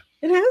out.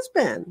 It has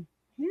been.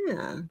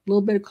 Yeah. A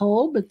little bit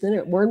cold, but then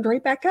it warmed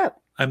right back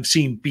up. I'm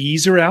seeing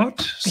bees are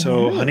out.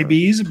 So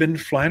honeybees have been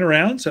flying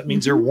around. So that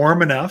means they're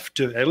warm enough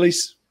to at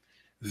least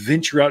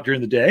venture out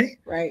during the day.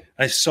 Right.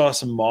 I saw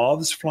some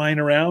moths flying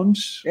around.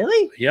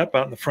 Really? Yep,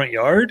 out in the front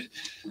yard.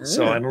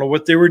 So I don't know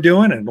what they were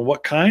doing. I don't know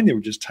what kind. They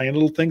were just tiny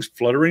little things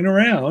fluttering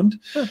around.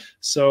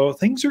 So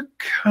things are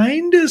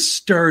kind of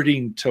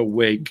starting to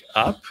wake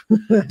up.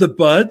 The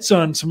buds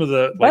on some of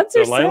the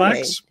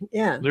lilacs,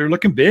 they're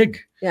looking big.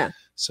 Yeah.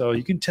 So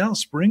you can tell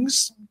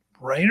spring's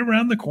right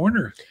around the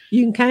corner.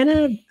 You can kind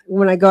of,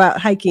 when I go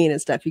out hiking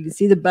and stuff, you can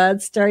see the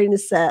buds starting to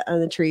set on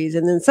the trees.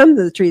 And then some of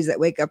the trees that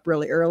wake up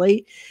really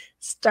early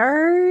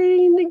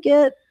starting to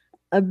get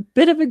a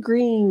bit of a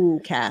green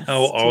cast.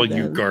 Oh, all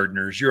you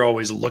gardeners, you're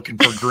always looking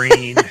for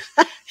green.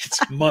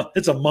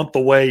 It's a month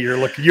away.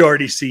 You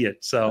already see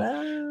it.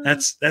 So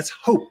that's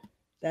hope.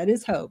 That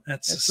is hope.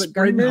 That's what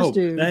gardeners hope.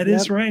 do. That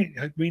is right.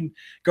 I mean,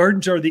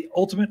 gardens are the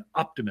ultimate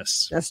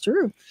optimists. That's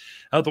true.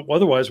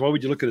 Otherwise, why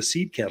would you look at a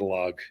seed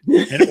catalog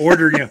and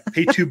order,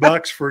 pay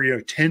 $2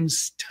 for 10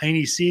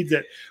 tiny seeds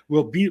that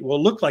will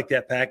look like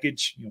that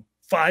package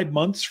 5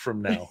 months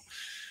from now?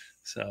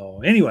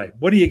 So anyway,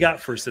 what do you got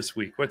for us this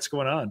week? What's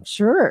going on?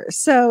 Sure.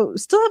 So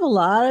still have a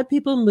lot of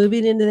people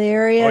moving into the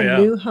area,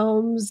 new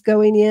homes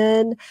going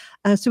in.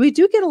 So we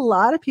do get a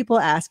lot of people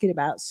asking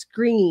about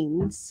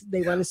screens.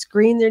 They want to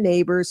screen their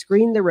neighbors,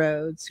 screen the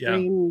roads,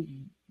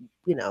 screen,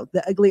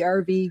 the ugly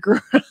RV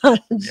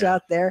garage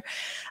out there.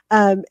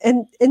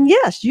 And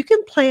yes, you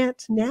can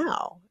plant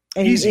now.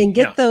 And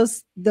get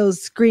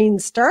those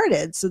screens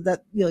started so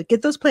that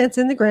get those plants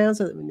in the ground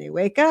so that when they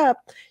wake up,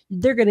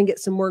 they're going to get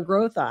some more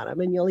growth on them,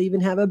 and you'll even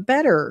have a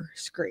better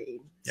screen.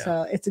 Yeah.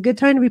 So it's a good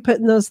time to be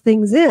putting those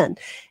things in.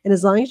 And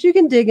as long as you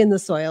can dig in the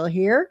soil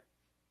here,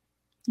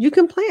 you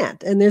can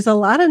plant. And there's a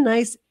lot of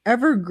nice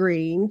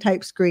evergreen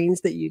type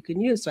screens that you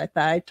can use. So I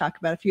thought I'd talk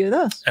about a few of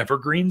those.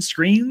 Evergreen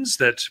screens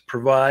that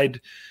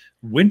provide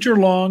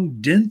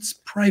winter-long dense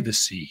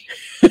privacy.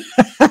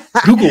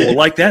 Google will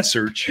like that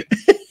search.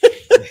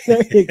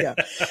 There you go.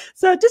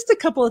 So just a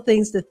couple of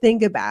things to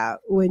think about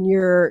when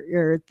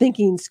you're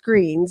thinking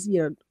screens.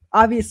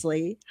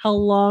 Obviously, how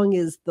long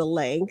is the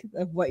length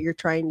of what you're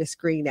trying to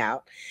screen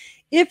out?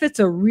 If it's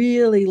a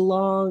really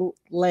long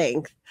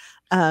length,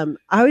 I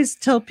always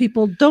tell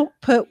people don't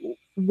put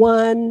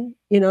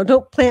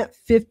don't plant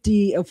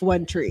 50 of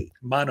one tree.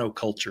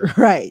 Monoculture.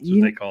 Right. That's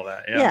what they call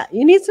that. Yeah.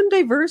 You need some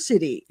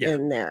diversity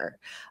in there.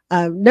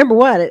 Number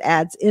one, it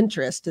adds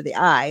interest to the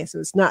eye. So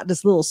it's not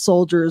just little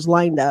soldiers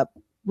lined up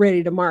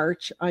ready to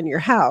march on your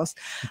house.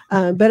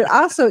 But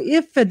also,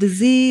 if a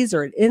disease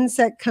or an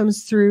insect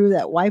comes through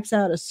that wipes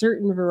out a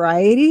certain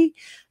variety,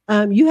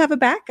 you have a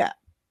backup.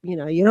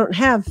 You don't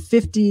have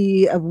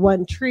 50 of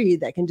one tree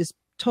that can just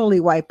totally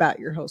wipe out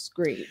your whole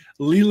screen.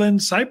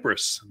 Leland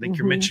cypress. I think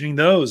you're mentioning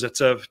those.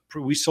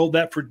 We sold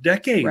that for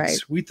decades. Right.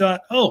 We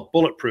thought, oh,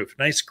 bulletproof,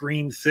 nice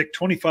green, thick,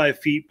 25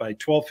 feet by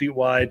 12 feet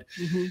wide,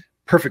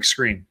 perfect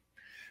screen.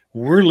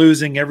 We're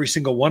losing every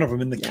single one of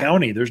them in the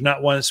county. There's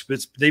not one.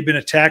 They've been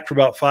attacked for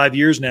about 5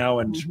 years now,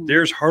 and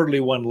there's hardly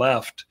one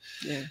left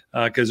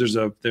because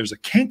there's a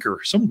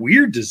canker, some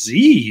weird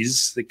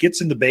disease that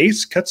gets in the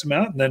base, cuts them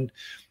out, and then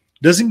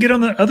doesn't get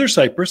on the other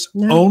cypress,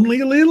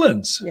 only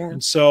Leland's. Yeah.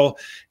 And so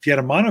if you had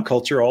a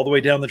monoculture all the way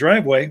down the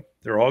driveway,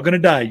 they're all going to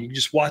die. You can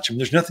just watch them.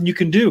 There's nothing you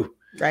can do.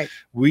 Right.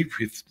 We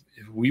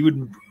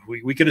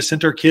could have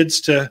sent our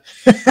kids to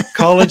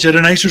college at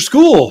a nicer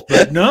school,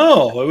 but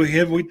no,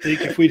 we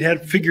think if we'd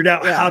had figured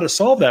out how to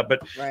solve that,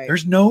 but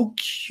there's no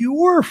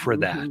cure for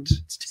that.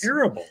 It's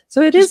terrible.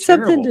 So it is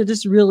something to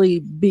just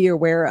really be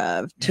aware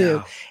of too.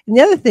 Yeah. And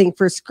the other thing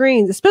for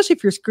screens, especially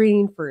if you're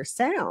screening for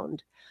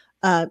sound,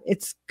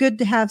 it's good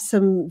to have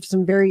some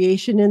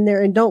variation in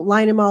there, and don't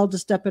line them all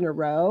just up in a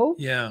row.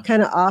 Yeah.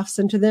 Kind of off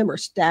center them or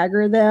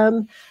stagger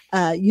them,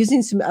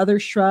 using some other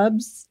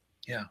shrubs.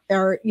 Yeah.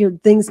 Or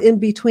things in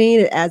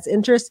between. It adds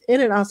interest,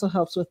 and it also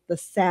helps with the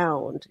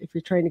sound if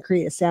you're trying to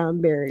create a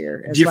sound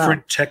barrier as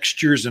different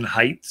textures and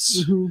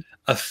heights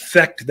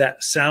affect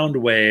that sound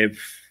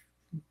wave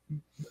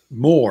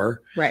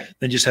more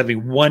than just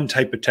having one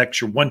type of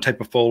texture, one type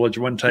of foliage,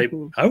 one type.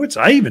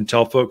 I even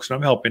tell folks when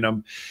I'm helping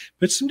them,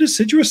 put some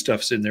deciduous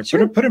stuffs in there.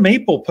 Sure. Put a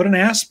maple, put an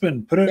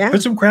aspen,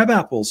 put some crab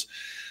apples,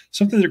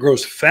 something that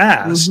grows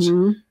fast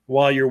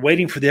while you're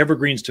waiting for the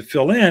evergreens to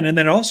fill in, and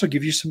then also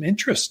give you some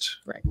interest.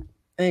 Right.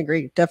 I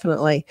agree,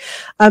 definitely.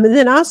 And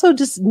then also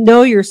just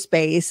know your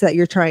space that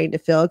you're trying to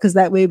fill, because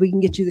that way we can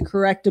get you the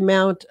correct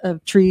amount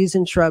of trees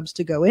and shrubs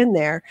to go in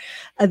there.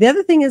 The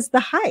other thing is the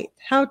height.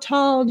 How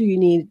tall do you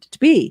need it to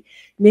be?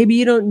 Maybe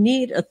you don't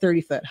need a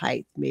 30-foot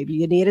height. Maybe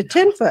you need a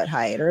 10-foot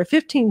height or a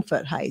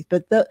 15-foot height.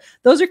 But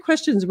those are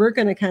questions we're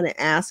going to kind of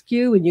ask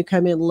you when you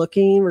come in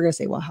looking. We're going to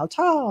say, well, how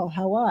tall,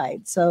 how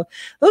wide? So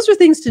those are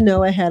things to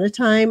know ahead of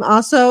time.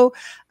 Also,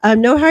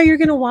 know how you're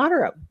going to water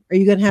them. Are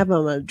you going to have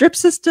them on a drip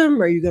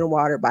system? Or are you going to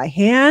water by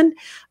hand?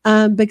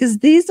 Because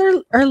these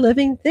are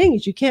living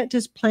things. You can't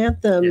just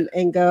plant them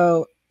and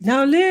go,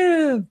 now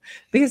live,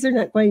 because they're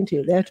not going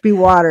to. They have to be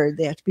watered.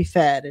 They have to be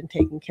fed and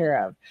taken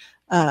care of.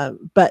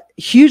 But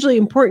hugely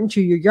important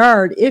to your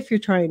yard if you're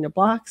trying to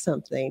block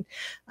something.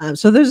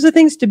 So those are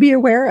things to be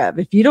aware of.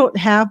 If you don't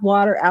have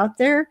water out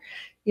there,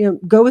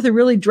 go with a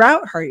really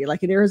drought hardy,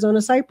 like an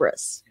Arizona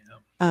cypress.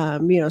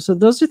 So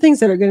those are things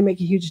that are going to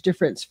make a huge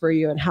difference for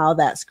you and how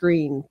that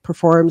screen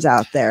performs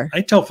out there.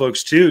 I tell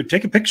folks too,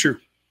 take a picture.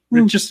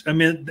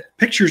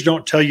 Pictures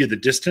don't tell you the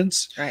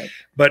distance, right?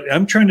 But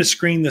I'm trying to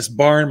screen this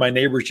barn my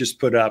neighbors just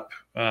put up.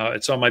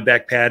 It's on my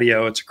back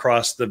patio. It's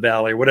across the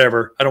valley or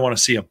whatever. I don't want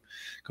to see them.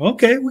 Go,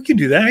 okay, we can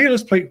do that. Hey,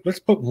 let's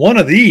put one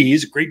of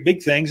these great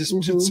big things,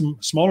 some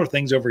smaller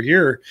things over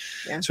here.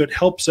 Yeah. So it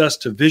helps us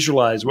to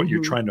visualize what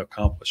you're trying to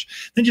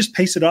accomplish. Then just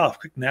pace it off.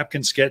 Quick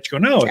napkin sketch. Go,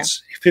 no,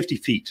 it's 50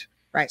 feet.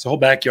 Right. It's a whole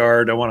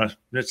backyard. I want to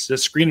let's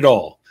screen it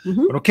all.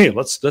 But okay,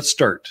 let's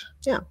start.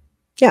 Yeah.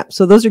 Yeah.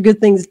 So those are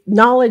good things,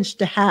 knowledge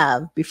to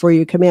have before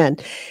you come in.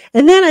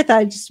 And then I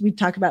thought we'd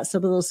talk about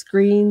some of those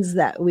screens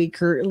that we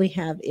currently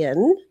have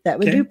in that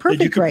would do perfect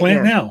that you could right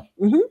plant now.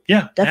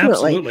 Yeah,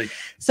 definitely. Absolutely.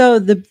 So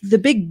the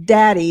big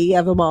daddy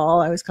of them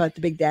all, I always call it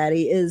the big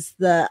daddy, is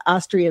the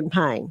Austrian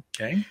pine.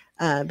 Okay.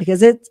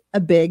 Because it's a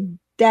big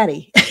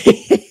daddy.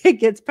 It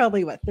gets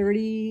probably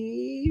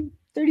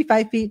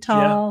 35 feet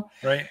tall,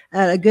 right?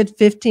 A good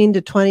 15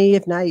 to 20,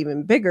 if not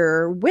even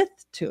bigger,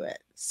 width to it.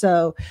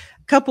 So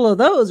a couple of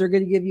those are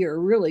going to give you a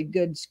really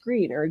good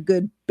screen or a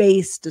good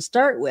base to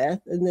start with.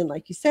 And then,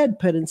 like you said,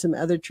 put in some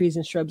other trees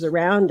and shrubs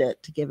around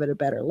it to give it a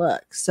better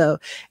look. So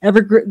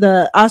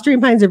the Austrian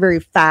pines are very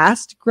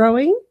fast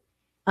growing,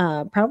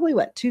 probably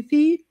 2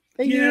 feet?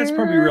 Yeah, it's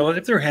probably real.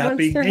 If they're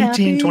happy,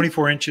 18,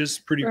 24 inches,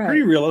 pretty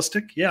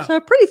realistic. Yeah. So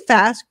a pretty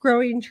fast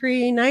growing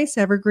tree, nice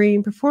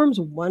evergreen, performs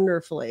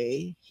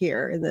wonderfully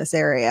here in this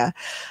area.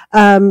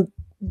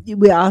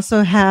 We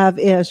also have,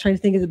 I was trying to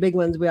think of the big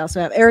ones. We also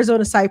have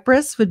Arizona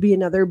cypress would be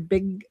another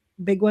big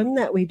one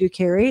that we do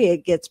carry.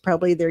 It gets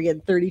probably, they're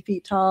getting 30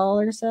 feet tall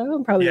or so,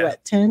 and probably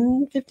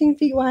 10, 15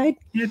 feet wide.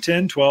 Yeah,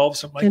 10, 12,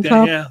 something like 10, that.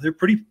 12. Yeah, they're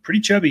pretty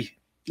chubby.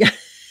 Yeah.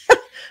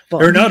 Well,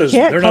 they're not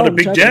a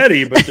big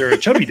daddy, but they're a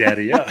chubby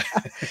daddy. Yeah.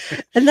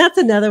 And that's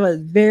another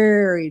one,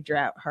 very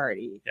drought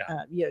hardy.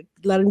 Yeah.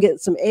 Let them get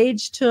some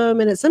age to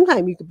them. And at some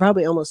time you could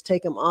probably almost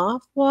take them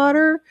off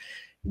water,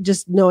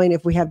 just knowing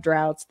if we have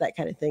droughts, that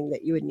kind of thing,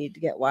 that you would need to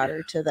get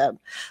water to them.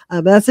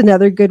 But that's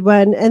another good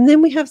one. And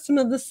then we have some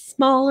of the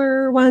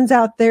smaller ones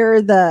out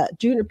there, the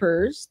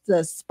junipers,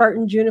 the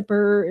Spartan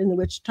juniper and the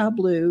Wichita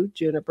blue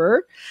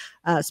juniper.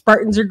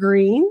 Spartans are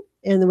green.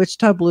 And the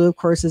Wichita blue, of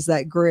course, is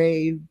that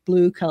gray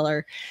blue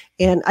color.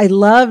 And I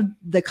love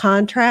the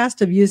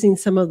contrast of using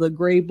some of the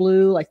gray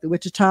blue, like the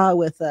Wichita,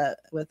 with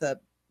a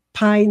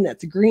pine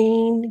that's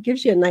green. It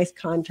gives you a nice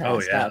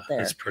contrast out there.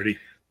 That's pretty.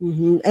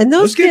 And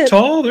those get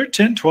tall. They're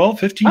 10, 12,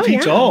 15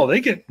 feet tall.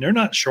 They're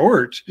not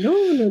short.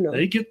 No.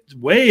 They get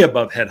way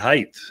above head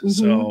height.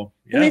 So,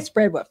 yeah. And they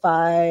spread,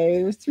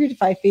 3 to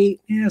 5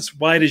 feet? Yeah, as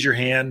wide as your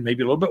hand,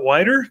 maybe a little bit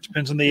wider.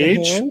 Depends on the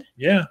age. Hand?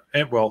 Yeah.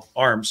 And,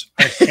 arms.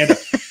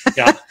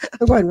 Yeah.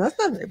 I'm going, that's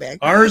not very big.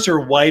 Ours are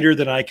wider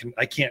than I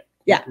can't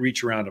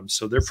reach around them.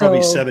 So they're probably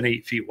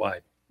 7-8 feet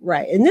wide.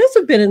 Right. And those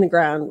have been in the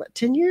ground,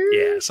 10 years?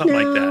 Yeah, something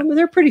like that.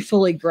 They're pretty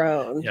fully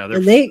grown. Yeah.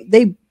 And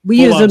we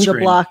use them to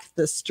block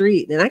the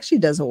street, and it actually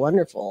does a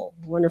wonderful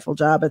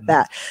job at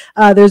that.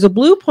 There's a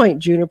blue point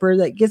juniper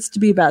that gets to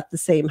be about the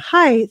same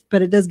height,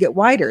 but it does get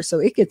wider. So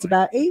it gets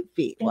about 8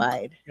 feet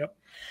wide. Yep.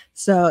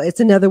 So it's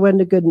another one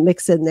to good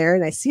mix in there.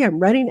 And I see I'm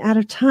running out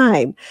of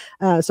time.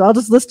 So I'll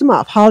just list them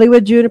off.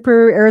 Hollywood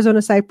juniper,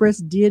 Arizona cypress,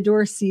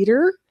 deodar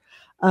cedar.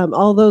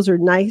 All those are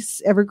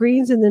nice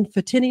evergreens. And then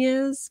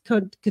photinias,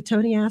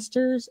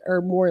 cotoneasters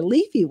are more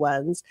leafy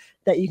ones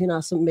that you can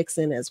also mix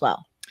in as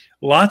well.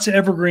 Lots of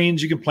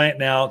evergreens you can plant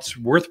now. It's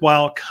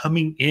worthwhile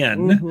coming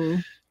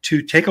in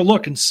to take a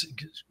look and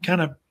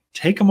kind of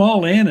take them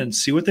all in and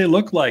see what they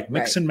look like,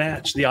 mix and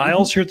match. The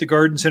aisles here at the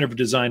Garden Center have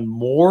designed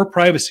more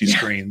privacy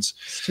screens.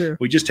 It's true.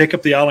 We just take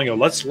up the aisle and go,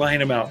 let's line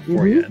them out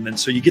for you. And then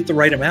so you get the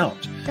right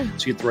amount.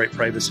 So you get the right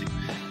privacy.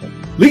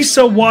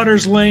 Lisa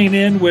Waters laying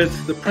in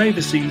with the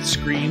privacy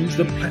screens,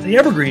 the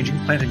evergreens you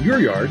can plant in your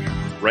yard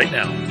right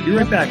now. Be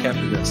right back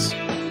after this.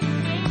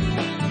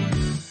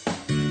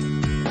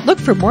 Look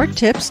for more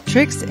tips,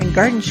 tricks, and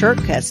garden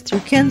shortcuts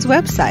through Ken's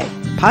website.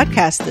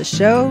 Podcast the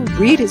show,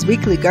 read his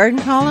weekly garden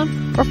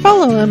column, or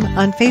follow him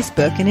on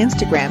Facebook and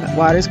Instagram at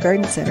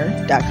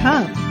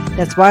watersgardencenter.com.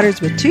 That's Waters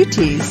with 2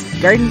 T's,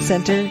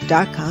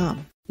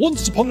 gardencenter.com.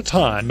 Once upon a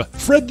time,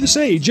 Fred the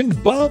Sage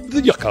and Bob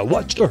the Yucca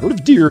watched a herd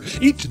of deer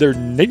eat their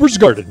neighbor's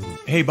garden.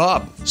 Hey,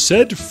 Bob.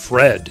 Said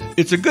Fred.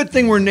 It's a good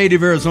thing we're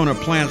native Arizona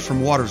plants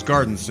from Waters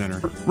Garden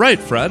Center. Right,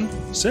 Fred.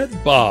 Said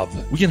Bob.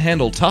 We can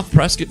handle tough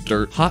Prescott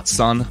dirt, hot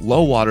sun,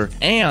 low water,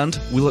 and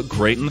we look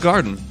great in the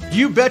garden.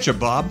 You betcha,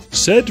 Bob.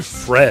 Said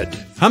Fred.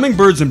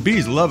 Hummingbirds and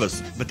bees love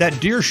us, but that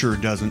deer sure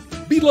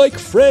doesn't. Be like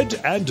Fred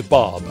and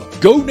Bob.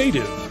 Go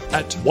native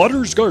at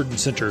Waters Garden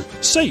Center.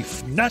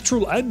 Safe,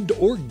 natural, and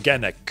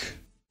organic.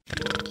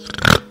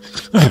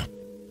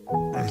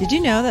 Did you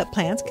know that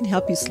plants can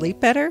help you sleep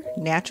better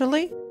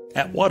naturally?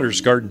 At Waters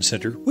Garden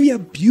Center, we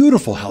have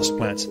beautiful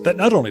houseplants that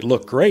not only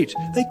look great,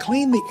 they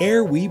clean the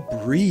air we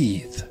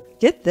breathe.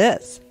 Get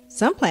this.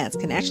 Some plants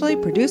can actually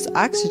produce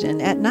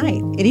oxygen at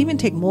night and even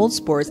take mold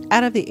spores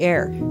out of the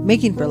air,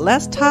 making for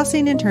less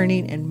tossing and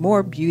turning and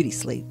more beauty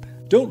sleep.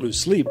 Don't lose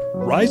sleep.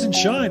 Rise and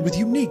shine with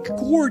unique,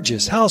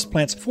 gorgeous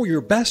houseplants for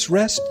your best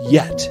rest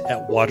yet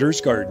at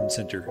Waters Garden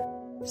Center.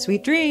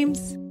 Sweet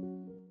dreams.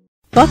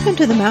 Welcome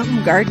to the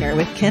Mountain Gardener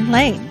with Ken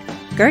Lane.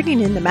 Gardening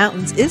in the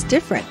mountains is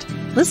different.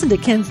 Listen to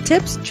Ken's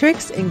tips,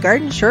 tricks, and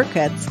garden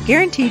shortcuts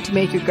guaranteed to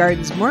make your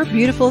gardens more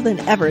beautiful than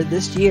ever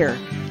this year.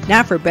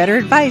 Now for better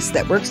advice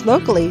that works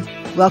locally,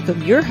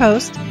 welcome your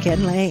host,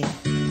 Ken Lane.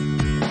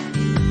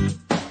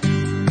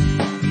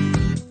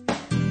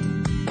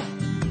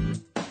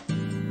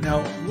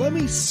 Now, let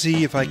me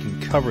see if I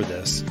can cover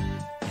this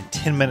in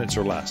 10 minutes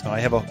or less. Now,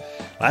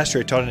 last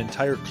year I taught an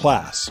entire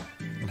class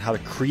on how to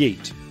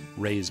create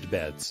raised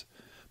beds.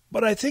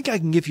 But I think I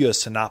can give you a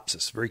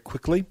synopsis very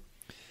quickly.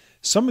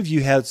 Some of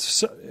you had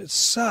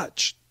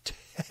such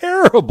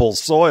terrible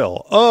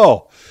soil.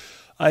 Oh,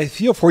 I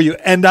feel for you,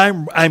 and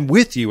I'm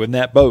with you in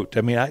that boat.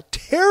 I mean,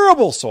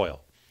 terrible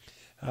soil.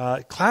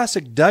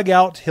 Classic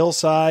dugout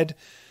hillside.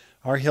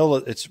 Our hill,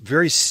 it's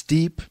very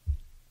steep,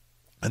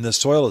 and the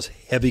soil is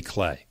heavy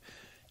clay.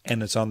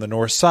 And it's on the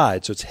north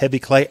side, so it's heavy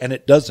clay, and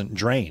it doesn't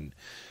drain.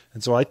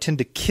 And so I tend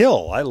to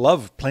kill. I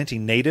love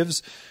planting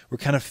natives. We're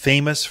kind of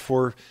famous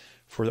for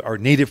our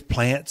native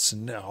plants,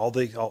 and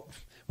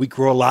we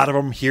grow a lot of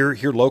them here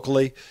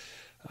locally.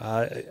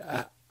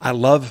 I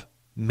love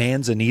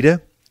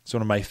manzanita. It's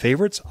one of my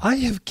favorites. I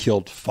have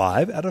killed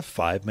 5 out of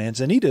 5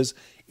 manzanitas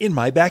in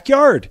my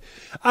backyard.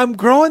 I'm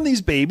growing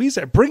these babies.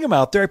 I bring them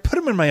out there. I put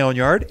them in my own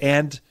yard,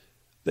 and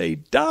they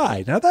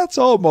die. Now, that's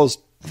almost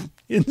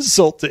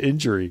insult to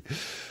injury.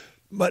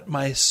 But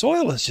my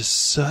soil is just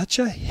such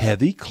a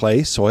heavy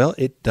clay soil,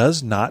 it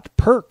does not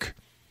perk.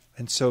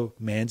 And so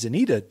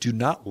manzanita do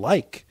not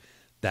like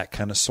that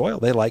kind of soil.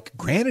 They like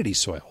granity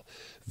soil,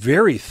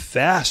 very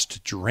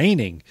fast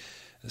draining,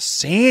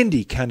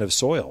 sandy kind of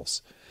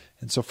soils.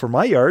 And so for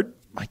my yard,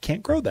 I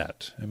can't grow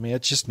that. I mean,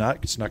 it's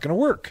not going to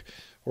work.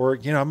 Or,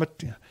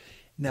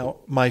 now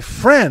my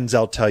friends,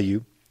 I'll tell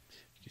you,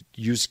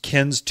 use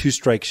Ken's 2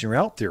 strikes and you're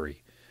out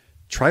theory.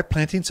 Try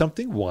planting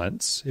something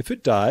once. If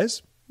it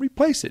dies,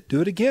 replace it. Do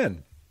it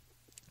again.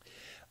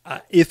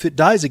 If it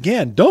dies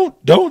again,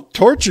 don't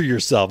torture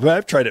yourself.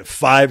 I've tried it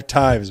 5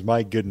 times.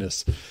 My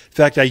goodness. In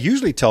fact, I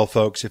usually tell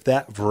folks if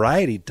that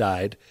variety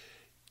died,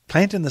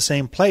 plant in the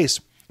same place,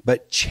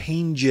 but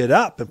change it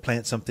up and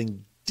plant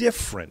something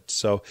different.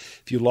 So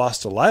if you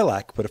lost a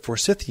lilac, put a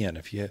forsythia.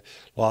 If you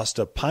lost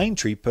a pine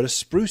tree, put a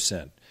spruce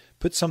in.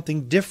 Put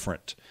something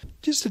different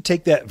just to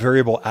take that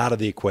variable out of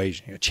the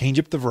equation. Change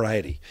up the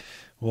variety.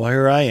 Well,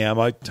 here I am.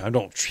 I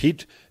don't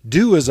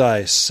do as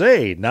I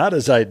say, not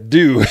as I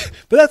do.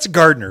 But that's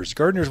gardeners.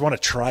 Gardeners want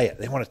to try it.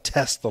 They want to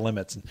test the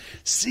limits and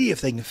see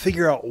if they can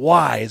figure out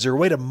why. Is there a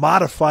way to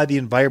modify the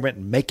environment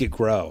and make it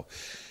grow?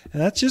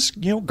 And that's just,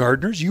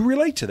 gardeners, you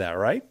relate to that,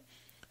 right?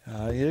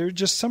 There's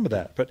just some of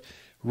that. But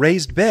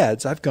raised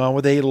beds, I've gone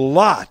with a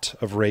lot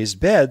of raised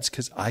beds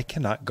because I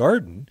cannot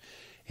garden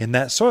in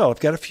that soil. I've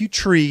got a few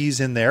trees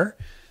in there,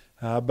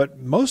 but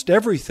most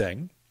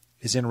everything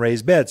is in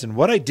raised beds. And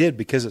what I did,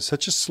 because it's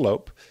such a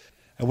slope,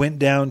 I went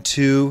down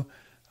to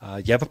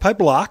Yavapai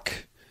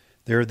block.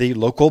 They're the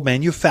local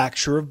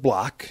manufacturer of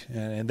block,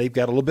 and they've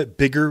got a little bit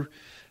bigger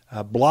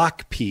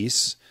block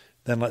piece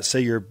than, let's say,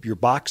 your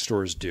box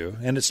stores do.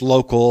 And it's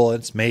local.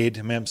 It's made.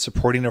 I'm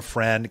supporting a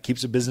friend. It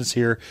keeps a business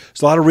here.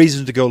 There's a lot of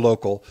reasons to go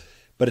local,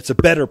 but it's a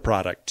better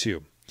product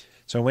too.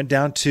 So I went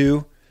down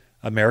to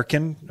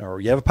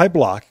Yavapai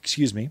block,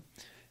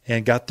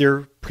 and got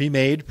their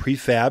pre-made,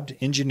 prefabbed,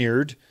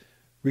 engineered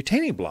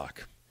retaining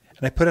block.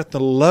 And I put it at the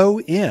low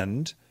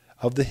end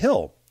of the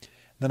hill.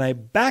 Then I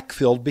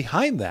backfilled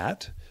behind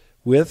that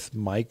with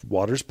my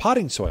Waters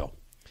potting soil.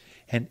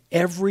 And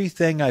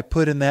everything I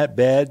put in that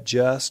bed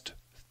just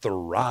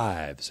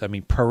thrives. I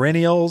mean,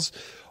 perennials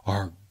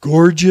are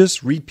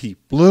gorgeous,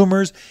 repeat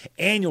bloomers,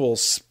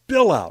 annuals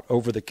spill out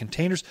over the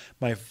containers.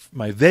 My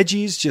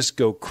veggies just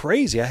go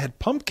crazy. I had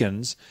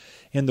pumpkins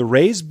in the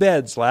raised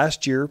beds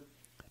last year.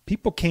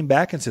 People came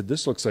back and said,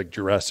 this looks like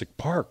Jurassic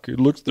Park. It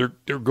looks, they're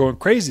going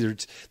crazy.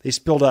 They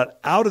spilled out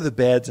of the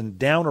beds and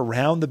down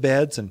around the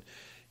beds, and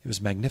it was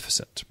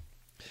magnificent.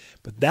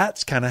 But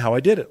that's kind of how I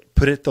did it.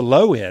 Put it at the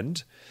low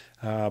end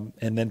and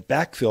then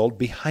backfilled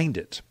behind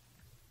it.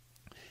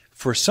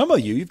 For some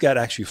of you've got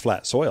actually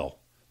flat soil.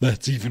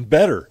 That's even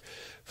better.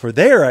 For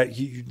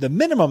the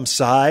minimum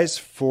size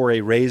for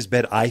a raised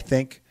bed, I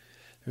think,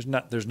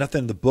 there's nothing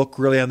in the book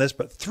really on this,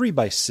 but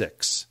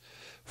 3x6.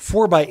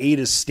 4x8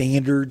 is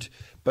standard.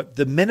 But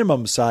the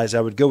minimum size I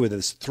would go with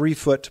is 3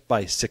 foot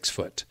by 6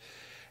 foot.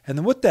 And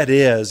then what that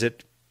is,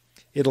 it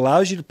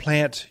allows you to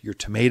plant your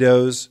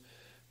tomatoes,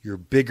 your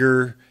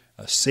bigger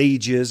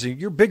sages,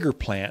 your bigger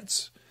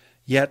plants,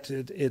 yet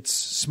it's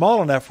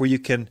small enough where you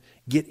can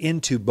get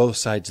into both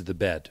sides of the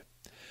bed.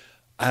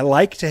 I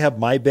like to have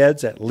my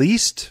beds at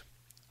least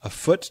a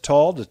foot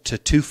tall to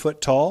 2 foot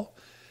tall.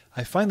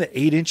 I find that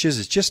 8 inches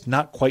is just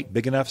not quite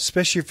big enough,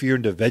 especially if you're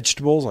into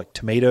vegetables like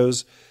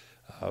tomatoes,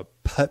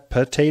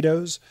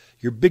 potatoes.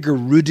 Your bigger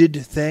rooted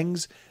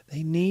things,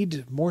 they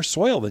need more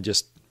soil than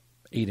just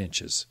 8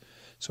 inches.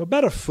 So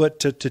about a foot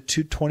to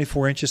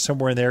 24 inches,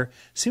 somewhere in there,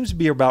 seems to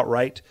be about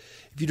right.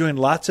 If you're doing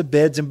lots of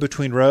beds in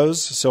between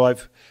rows, so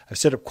I've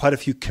set up quite a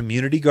few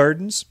community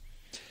gardens.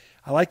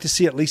 I like to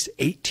see at least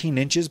 18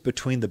 inches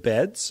between the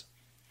beds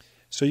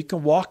so you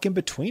can walk in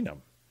between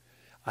them.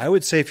 I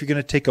would say if you're going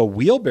to take a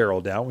wheelbarrow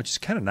down, which is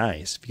kind of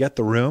nice, if you got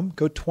the room,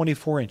 go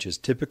 24 inches.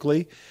 Typically,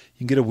 you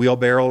can get a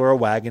wheelbarrow or a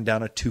wagon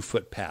down a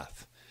 2-foot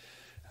path.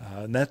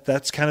 And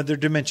that's kind of their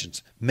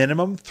dimensions.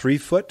 Minimum 3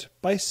 foot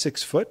by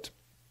 6 foot,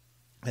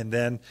 and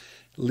then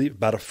leave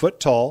about a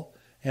foot tall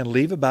and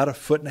leave about 1.5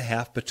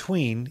 foot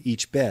between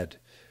each bed.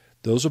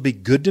 Those will be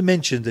good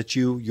dimensions that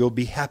you'll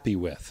be happy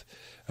with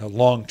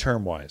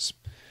long-term wise.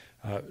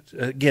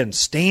 Again,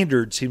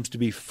 standard seems to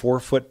be 4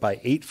 foot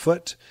by 8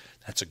 foot.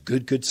 That's a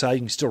good size.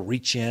 You can still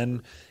reach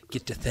in,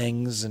 get to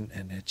things, and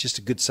it's just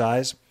a good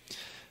size.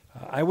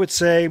 I would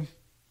say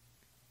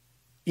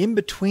in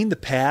between the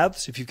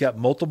paths, if you've got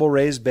multiple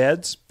raised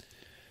beds,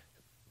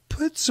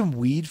 put some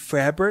weed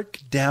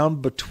fabric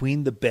down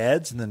between the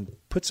beds and then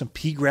put some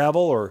pea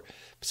gravel or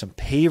some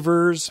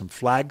pavers, some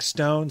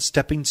flagstones,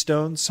 stepping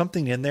stones,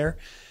 something in there.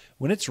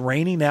 When it's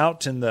raining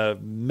out in the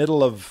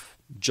middle of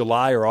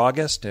July or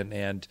August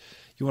and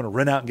you want to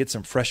run out and get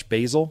some fresh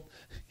basil,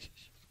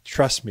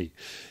 trust me,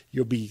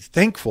 you'll be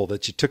thankful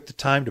that you took the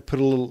time to put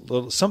a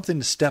little something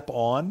to step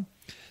on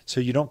so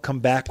you don't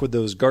come back with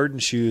those garden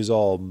shoes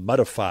all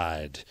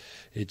muddified.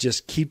 It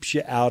just keeps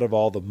you out of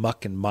all the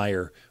muck and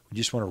mire. You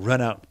just want to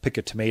run out and pick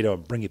a tomato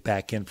and bring it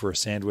back in for a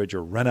sandwich,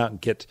 or run out and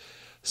get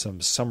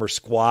some summer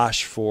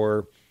squash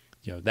for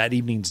that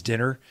evening's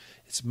dinner.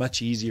 It's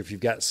much easier if you've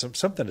got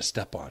something to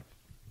step on.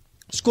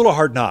 School of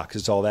Hard Knocks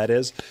is all that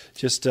is.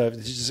 Just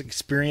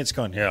experience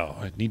going,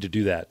 I need to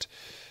do that.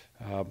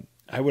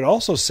 I would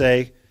also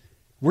say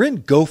we're in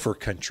gopher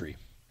country.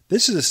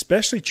 This is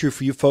especially true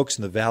for you folks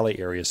in the valley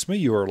area. Some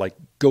of you are like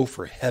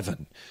gopher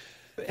heaven.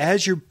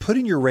 As you're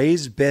putting your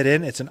raised bed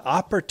in, it's an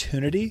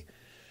opportunity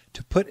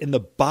to put in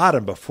the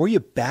bottom, before you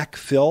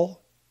backfill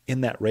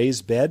in that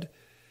raised bed,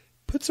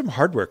 put some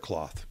hardware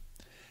cloth.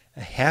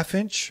 A 1/2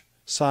 inch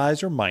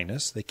size or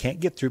minus. They can't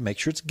get through. Make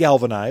sure it's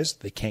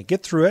galvanized. They can't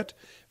get through it.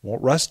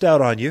 Won't rust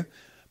out on you.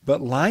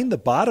 But line the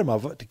bottom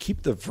of it to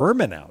keep the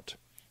vermin out.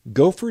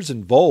 Gophers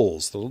and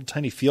voles, the little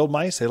tiny field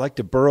mice, they like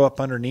to burrow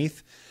up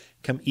underneath,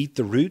 come eat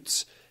the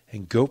roots,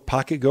 and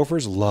pocket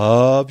gophers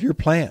love your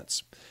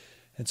plants.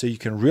 And so you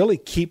can really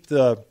keep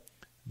the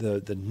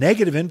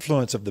negative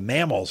influence of the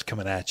mammals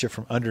coming at you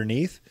from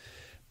underneath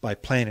by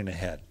planning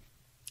ahead.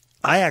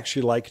 I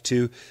actually like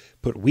to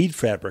put weed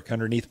fabric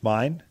underneath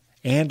mine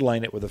and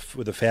line it with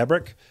a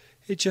fabric,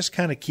 it just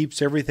kind of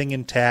keeps everything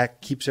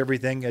intact, keeps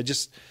everything.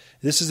 This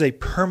is a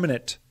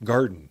permanent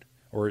garden,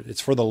 or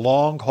it's for the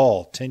long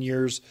haul, 10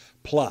 years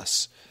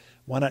plus.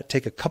 Why not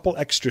take a couple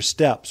extra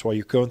steps while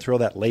you're going through all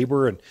that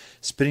labor and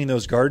spending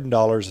those garden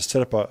dollars to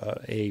set up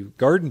a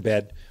garden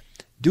bed?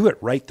 Do it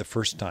right the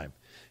first time.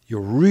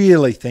 You'll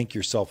really thank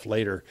yourself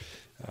later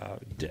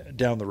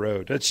down the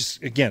road. That's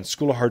just, again,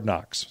 school of hard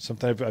knocks.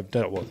 Something I've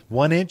done it with.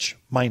 1 inch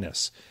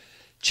minus.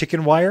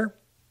 Chicken wire,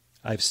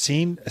 I've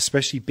seen,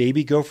 especially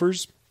baby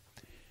gophers,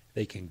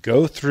 they can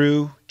go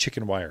through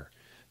chicken wire.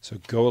 So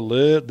go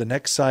the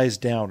next size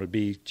down would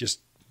be just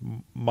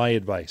my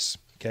advice.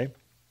 Okay.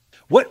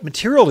 What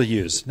material to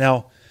use?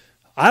 Now,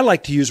 I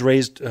like to use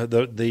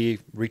the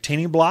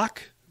retaining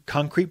block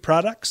concrete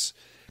products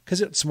because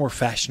it's more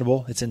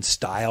fashionable. It's in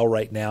style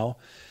right now.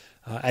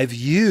 I've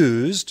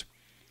used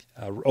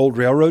old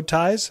railroad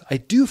ties. I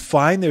do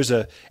find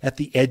at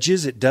the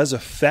edges, it does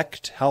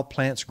affect how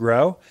plants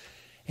grow.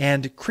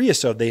 And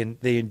creosote,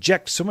 they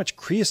inject so much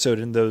creosote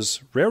in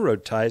those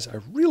railroad ties. I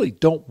really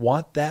don't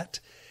want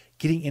that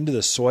getting into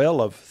the soil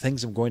of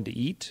things I'm going to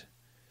eat.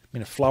 I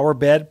mean, a flower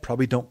bed,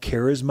 probably don't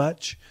care as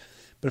much.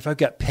 But if I've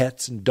got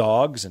pets and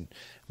dogs and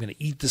I'm going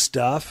to eat the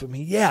stuff,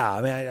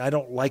 I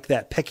don't like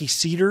that. Pecky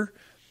cedar,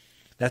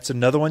 that's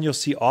another one you'll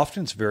see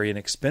often. It's very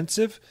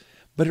inexpensive,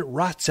 but it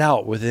rots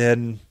out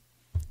within,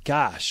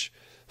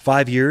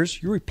 5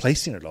 years. You're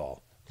replacing it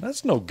all.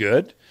 That's no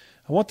good.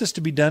 I want this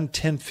to be done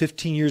 10,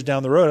 15 years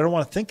down the road. I don't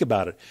want to think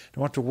about it. I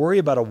don't want to worry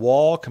about a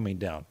wall coming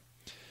down.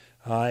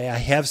 I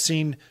have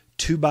seen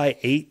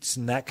 2x8s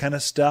and that kind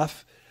of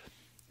stuff.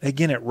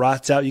 Again, it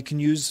rots out. You can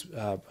use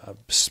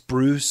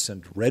spruce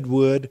and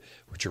redwood,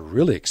 which are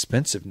really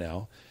expensive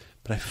now.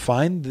 But I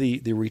find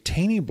the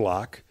retaining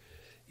block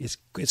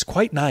it's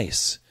quite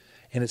nice,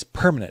 and it's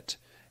permanent,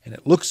 and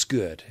it looks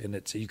good, and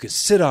you can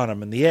sit on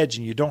them on the edge,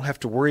 and you don't have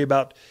to worry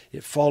about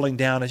it falling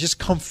down. It's just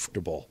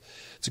comfortable.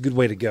 It's a good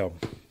way to go.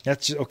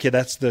 That's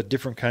the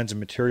different kinds of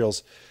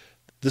materials.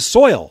 The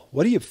soil,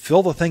 what do you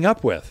fill the thing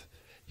up with?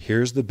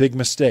 Here's the big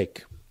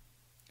mistake.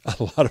 A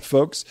lot of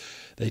folks,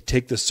 they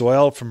take the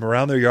soil from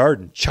around their yard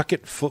and chuck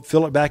it,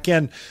 fill it back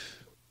in.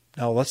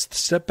 Now let's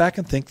step back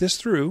and think this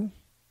through.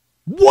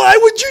 Why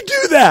would you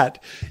do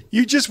that?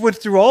 You just went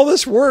through all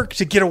this work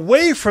to get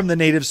away from the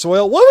native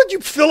soil. Why would you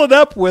fill it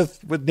up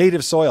with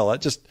native soil?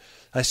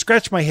 I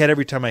scratch my head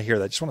every time I hear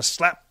that. I just want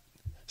to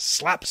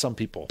slap some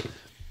people.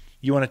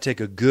 You want to take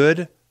a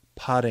good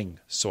potting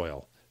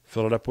soil,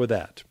 fill it up with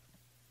that.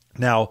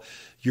 Now,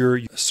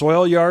 your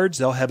soil yards,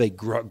 they'll have a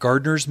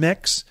gardener's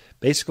mix.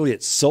 Basically,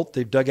 it's silt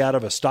they've dug out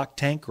of a stock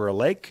tank or a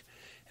lake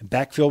and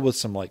backfilled with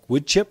some like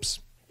wood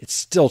chips. It's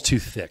still too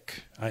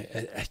thick.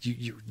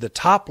 The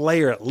top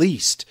layer, at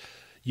least,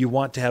 you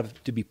want to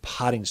have to be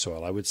potting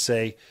soil. I would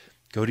say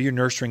go to your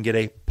nursery and get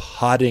a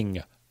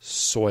potting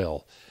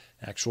soil,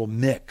 actual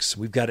mix.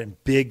 We've got it in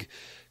big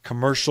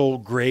commercial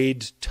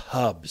grade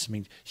tubs. I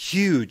mean,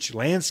 huge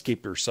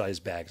landscaper size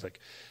bags, like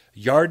a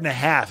yard and a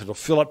half. It'll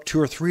fill up 2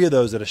 or 3 of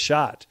those at a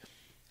shot.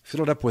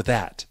 Fill it up with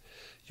that.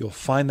 You'll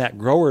find that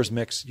grower's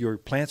mix, your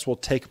plants will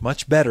take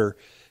much better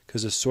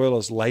because the soil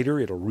is lighter.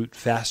 It'll root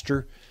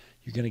faster.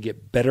 You're going to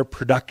get better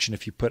production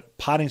if you put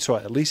potting soil,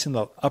 at least in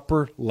the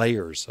upper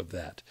layers of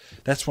that.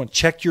 That's when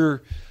check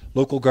your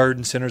local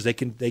garden centers. They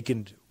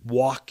can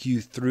walk you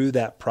through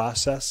that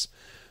process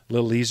a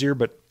little easier,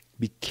 but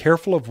be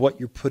careful of what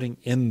you're putting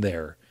in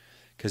there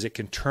because it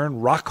can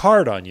turn rock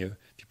hard on you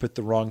if you put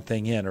the wrong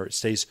thing in, or it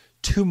stays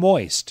too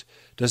moist,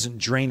 doesn't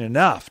drain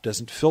enough,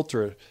 doesn't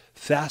filter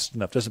fast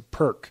enough, doesn't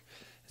perk.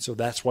 So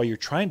that's why you're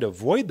trying to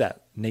avoid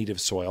that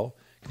native soil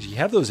because you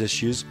have those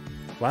issues.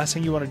 Last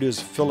thing you want to do is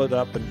fill it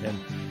up and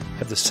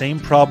have the same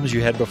problems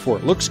you had before.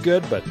 It looks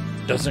good, but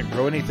doesn't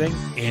grow anything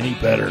any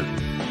better.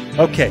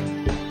 Okay,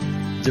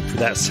 that's it for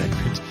that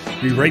segment.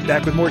 We'll be right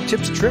back with more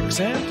tips, tricks,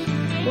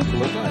 and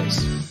local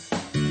advice.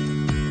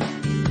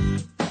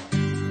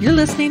 You're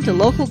listening to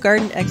local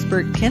garden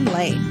expert Ken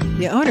Lane,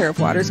 the owner of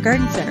Waters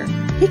Garden Center.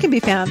 He can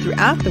be found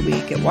throughout the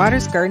week at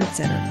Waters Garden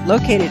Center,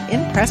 located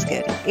in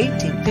Prescott at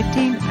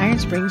 1815 Iron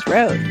Springs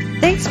Road.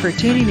 Thanks for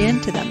tuning in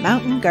to The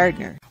Mountain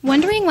Gardener.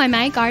 Wondering why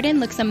my garden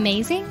looks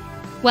amazing?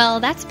 Well,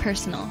 that's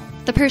personal.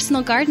 The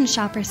personal garden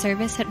shopper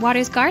service at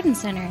Waters Garden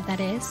Center, that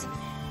is.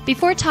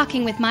 Before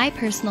talking with my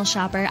personal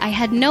shopper, I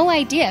had no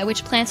idea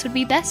which plants would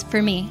be best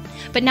for me.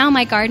 But now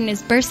my garden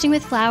is bursting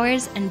with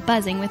flowers and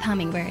buzzing with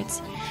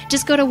hummingbirds.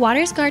 Just go to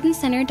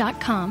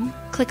watersgardencenter.com,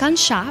 click on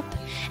Shop,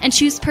 and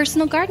choose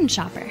Personal Garden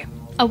Shopper.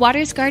 A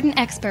Waters Garden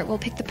expert will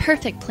pick the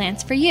perfect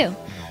plants for you,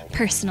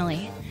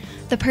 personally.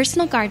 The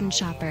Personal Garden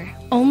Shopper,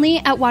 only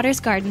at Waters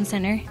Garden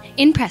Center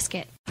in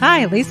Prescott.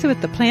 Hi, Lisa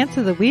with the plants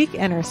of the week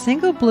and our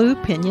single blue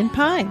pinyon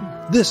pine.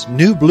 This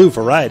new blue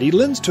variety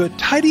lends to a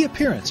tidy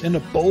appearance in a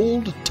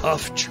bold,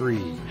 tough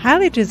tree.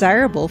 Highly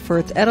desirable for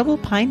its edible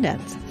pine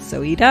nuts,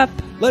 so eat up.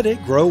 Let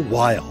it grow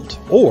wild.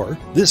 Or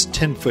this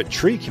 10-foot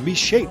tree can be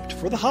shaped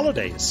for the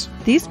holidays.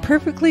 These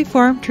perfectly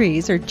formed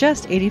trees are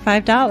just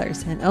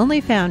 $85 and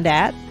only found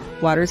at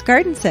Waters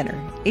Garden Center,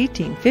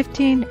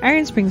 1815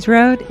 Iron Springs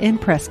Road in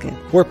Prescott.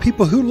 Where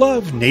people who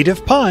love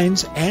native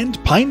pines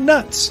and pine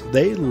nuts,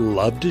 they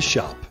love to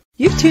shop.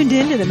 You've tuned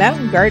in to The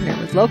Mountain Gardener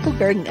with local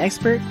garden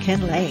expert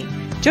Ken Lane.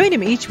 Join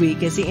him each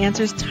week as he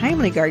answers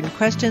timely garden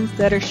questions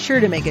that are sure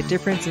to make a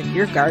difference in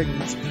your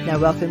gardens. Now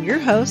welcome your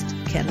host,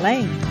 Ken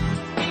Lane.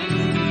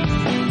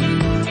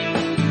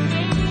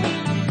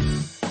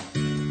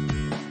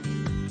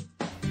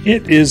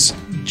 It is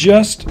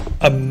just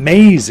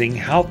amazing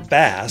how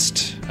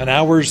fast an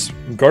hour's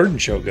garden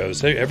show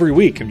goes every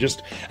week.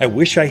 I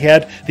wish I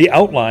had the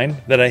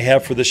outline that I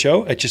have for the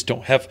show. I just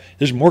don't have.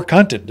 There's more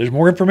content. There's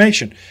more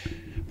information.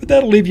 But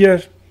that'll leave you,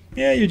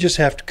 you just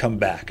have to come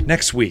back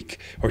next week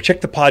or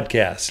check the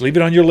podcast. Leave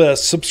it on your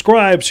list.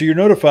 Subscribe so you're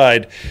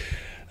notified.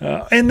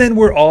 And then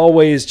we're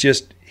always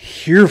just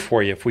here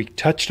for you. If we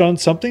touched on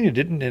something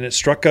and it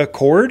struck a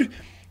chord,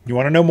 you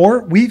want to know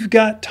more? We've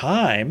got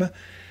time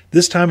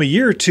this time of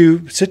year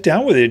to sit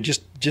down with you and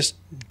just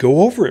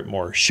go over it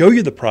more, show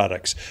you the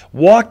products,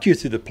 walk you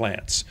through the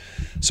plants.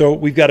 So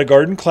we've got a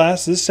garden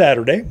class this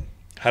Saturday,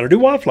 how to do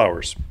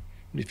wildflowers.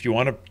 If you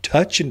want to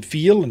touch and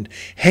feel and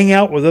hang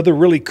out with other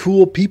really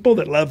cool people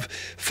that love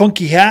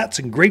funky hats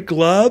and great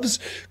gloves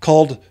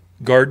called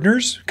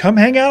gardeners, come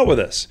hang out with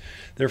us.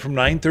 They're from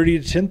 9:30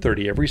 to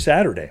 10:30 every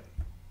Saturday.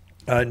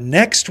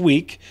 Next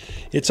week,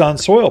 it's on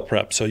soil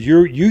prep. So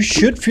you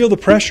should feel the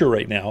pressure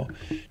right now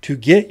to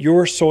get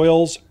your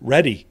soils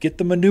ready. Get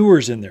the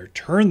manures in there.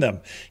 Turn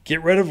them.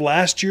 Get rid of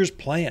last year's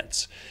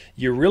plants.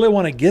 You really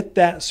want to get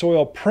that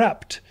soil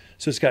prepped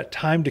so it's got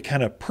time to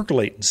kind of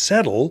percolate and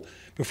settle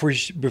before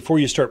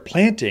you start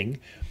planting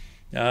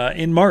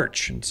in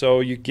March. And so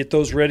you get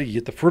those ready. You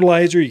get the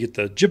fertilizer. You get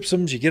the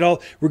gypsums.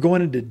 We're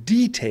going into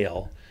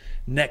detail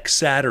next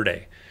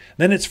Saturday.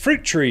 Then it's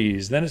fruit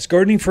trees. Then it's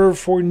gardening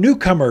for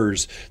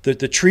newcomers. The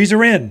trees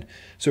are in.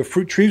 So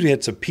fruit trees, we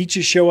had some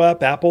peaches show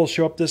up. Apples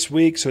show up this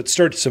week. So it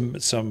started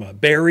some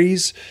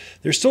berries.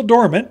 They're still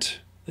dormant.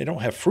 They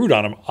don't have fruit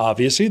on them,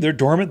 obviously. They're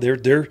dormant.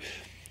 They're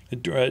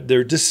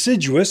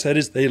deciduous. That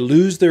is, they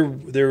lose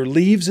their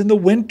leaves in the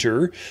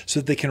winter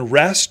so that they can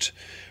rest,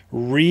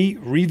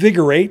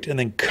 revigorate, and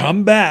then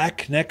come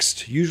back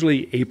next,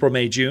 usually April,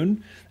 May,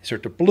 June. They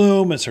start to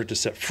bloom and start to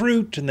set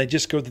fruit, and they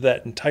just go through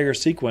that entire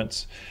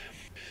sequence.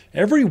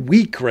 Every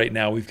week right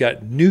now, we've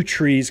got new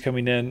trees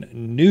coming in,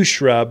 new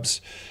shrubs.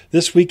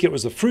 This week it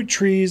was the fruit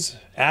trees,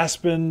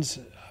 aspens,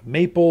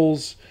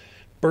 maples,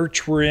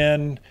 birch were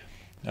in,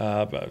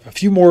 a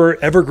few more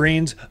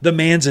evergreens. The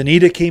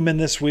manzanita came in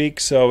this week,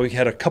 so we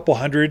had a couple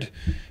hundred,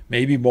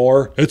 maybe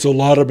more. It's a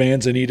lot of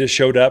manzanita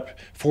showed up,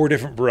 4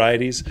 different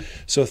varieties.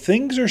 So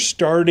things are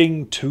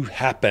starting to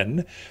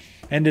happen.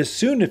 And as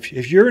soon, if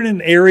you're in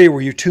an area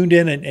where you're tuned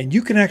in and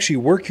you can actually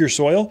work your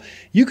soil,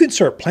 you can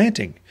start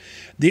planting.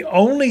 The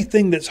only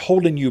thing that's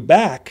holding you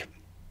back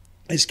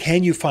is,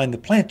 can you find the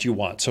plant you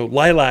want? So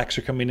lilacs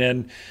are coming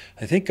in,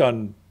 I think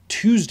on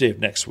Tuesday of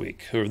next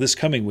week or this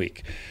coming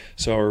week.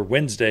 Or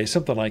Wednesday,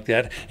 something like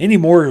that. Any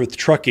more with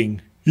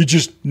trucking, you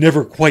just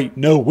never quite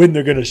know when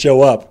they're going to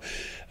show up.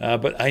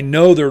 But I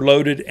know they're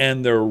loaded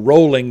and they're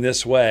rolling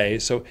this way.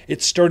 So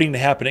it's starting to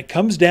happen. It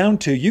comes down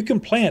to, you can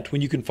plant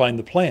when you can find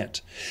the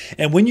plant.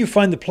 And when you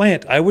find the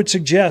plant, I would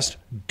suggest,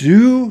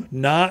 do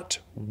not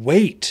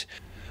wait.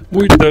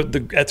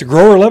 At the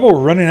grower level, we're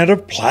running out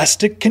of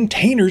plastic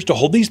containers to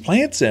hold these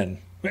plants in.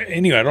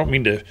 Anyway, I don't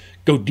mean to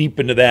go deep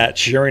into that,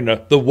 sharing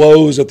the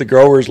woes at the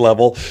growers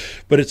level,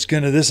 but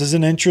this is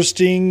an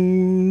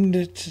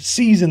interesting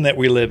season that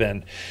we live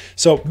in.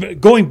 So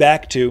going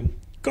back to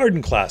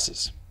garden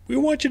classes, we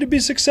want you to be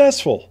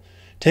successful.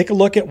 Take a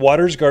look at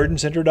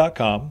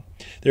watersgardencenter.com.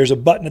 There's a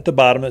button at the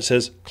bottom that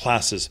says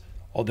classes.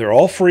 They're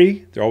all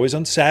free. They're always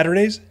on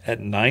Saturdays at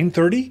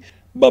 9:30.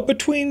 But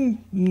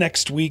between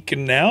next week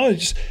and now,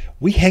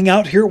 we hang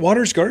out here at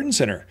Waters Garden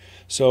Center.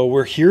 So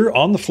we're here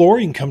on the floor.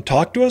 You can come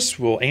talk to us.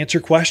 We'll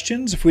answer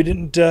questions if we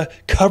didn't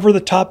cover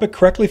the topic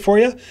correctly for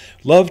you.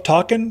 Love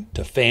talking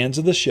to fans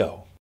of the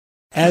show.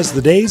 As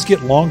the days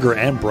get longer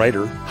and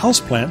brighter,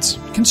 houseplants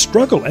can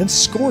struggle and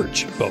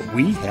scorch, but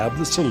we have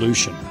the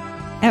solution.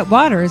 At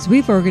Waters,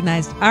 we've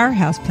organized our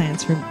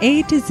houseplants from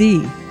A to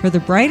Z for the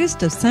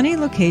brightest of sunny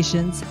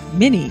locations,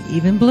 many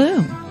even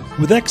bloom.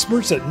 With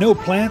experts that know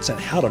plants and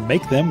how to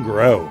make them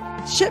grow.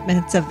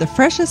 Shipments of the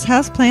freshest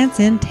houseplants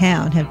in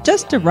town have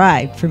just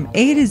arrived from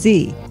A to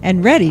Z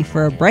and ready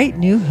for a bright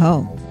new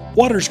home.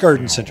 Waters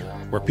Garden Center,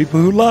 where people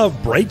who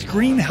love bright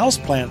green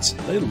houseplants,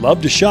 they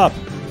love to shop,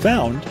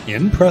 found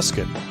in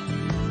Prescott.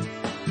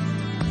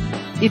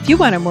 If you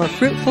want a more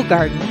fruitful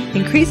garden,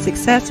 increased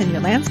success in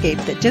your landscape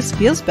that just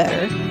feels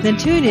better, then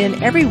tune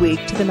in every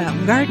week to The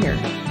Mountain Gardener.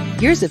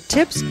 Years of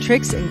tips,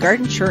 tricks, and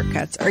garden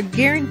shortcuts are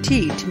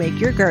guaranteed to make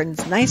your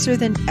gardens nicer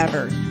than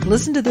ever.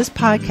 Listen to this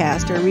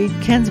podcast or read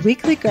Ken's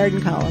weekly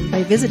garden column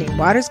by visiting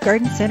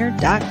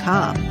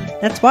watersgardencenter.com.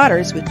 That's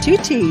Waters with 2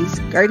 T's,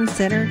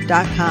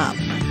 gardencenter.com.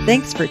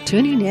 Thanks for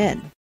tuning in.